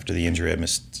after the injury, I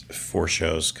missed 4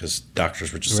 shows because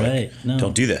doctors were just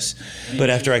don't do this. But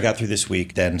after I got through this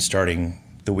week, then starting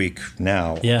the week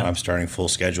now, I'm starting full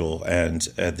schedule, and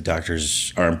the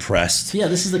doctors are impressed. Yeah,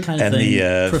 this is the kind of thing.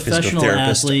 And the professional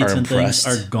athletes and things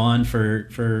are gone for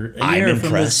a year. I'm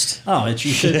impressed.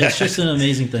 It's just an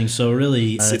amazing thing. So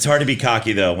really, it's hard to be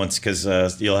cocky though,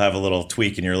 because you'll have a little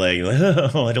tweak in your leg. You're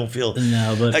like, I don't feel.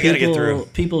 No, but I gotta get through.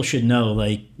 People should know,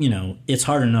 it's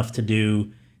hard enough to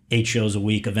do 8 shows a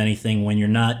week of anything when you're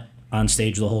not on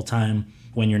stage the whole time,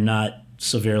 when you're not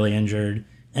severely injured.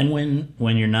 And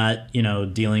when you're not,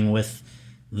 dealing with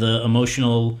the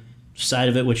emotional side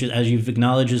of it, which, as you've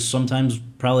acknowledged, is sometimes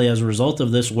probably as a result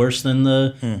of this worse than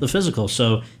the physical.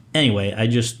 So anyway, I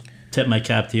just tip my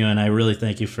cap to you, and I really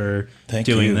thank you for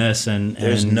doing this. And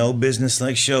there's no business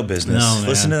like show business. No,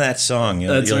 listen to that song.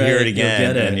 You'll hear it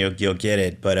again, and you'll get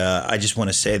it. But I just want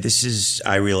to say,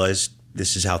 I realize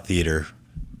this is how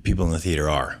people in the theater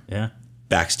are. Yeah.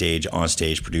 Backstage, on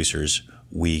stage, producers.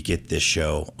 We get this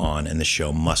show on, and the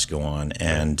show must go on.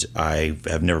 And I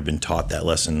have never been taught that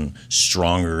lesson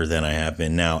stronger than I have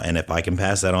been now. And if I can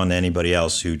pass that on to anybody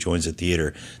else who joins the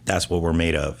theater, that's what we're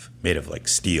made of like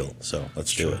steel. So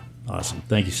let's do it. Awesome.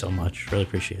 Thank you so much. Really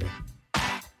appreciate it.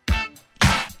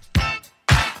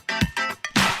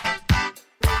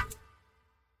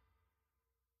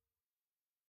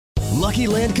 Lucky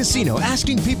Land Casino,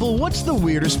 asking people, what's the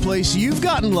weirdest place you've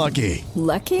gotten lucky?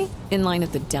 Lucky? In line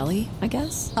at the deli, I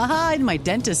guess? Aha, in my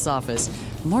dentist's office.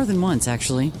 More than once,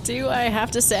 actually. Do I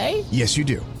have to say? Yes, you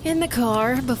do. In the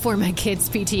car before my kids'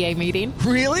 PTA meeting.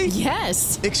 Really?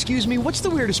 Yes. Excuse me, what's the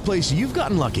weirdest place you've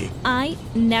gotten lucky? I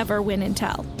never win and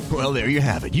tell. Well, there you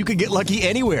have it. You can get lucky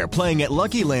anywhere, playing at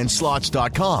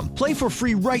LuckyLandSlots.com. Play for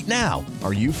free right now.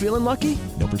 Are you feeling lucky?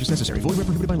 No purchase necessary. Void where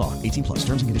prohibited by law. 18+.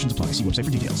 Terms and conditions apply. See website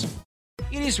for details.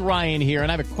 It is Ryan here,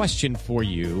 and I have a question for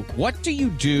you. What do you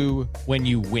do when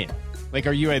you win? Like,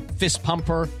 are you a fist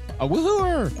pumper, a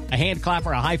woohooer, a hand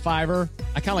clapper, a high fiver?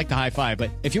 I kind of like the high five,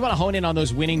 but if you want to hone in on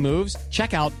those winning moves,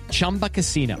 check out Chumba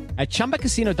Casino. At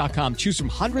ChumbaCasino.com, choose from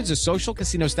hundreds of social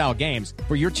casino-style games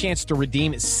for your chance to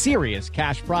redeem serious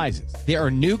cash prizes. There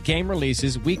are new game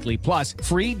releases weekly, plus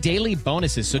free daily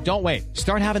bonuses, so don't wait.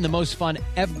 Start having the most fun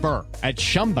ever at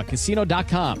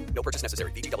ChumbaCasino.com. No purchase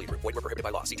necessary. VGW Group. Void where prohibited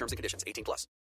by law. See terms and conditions. 18+.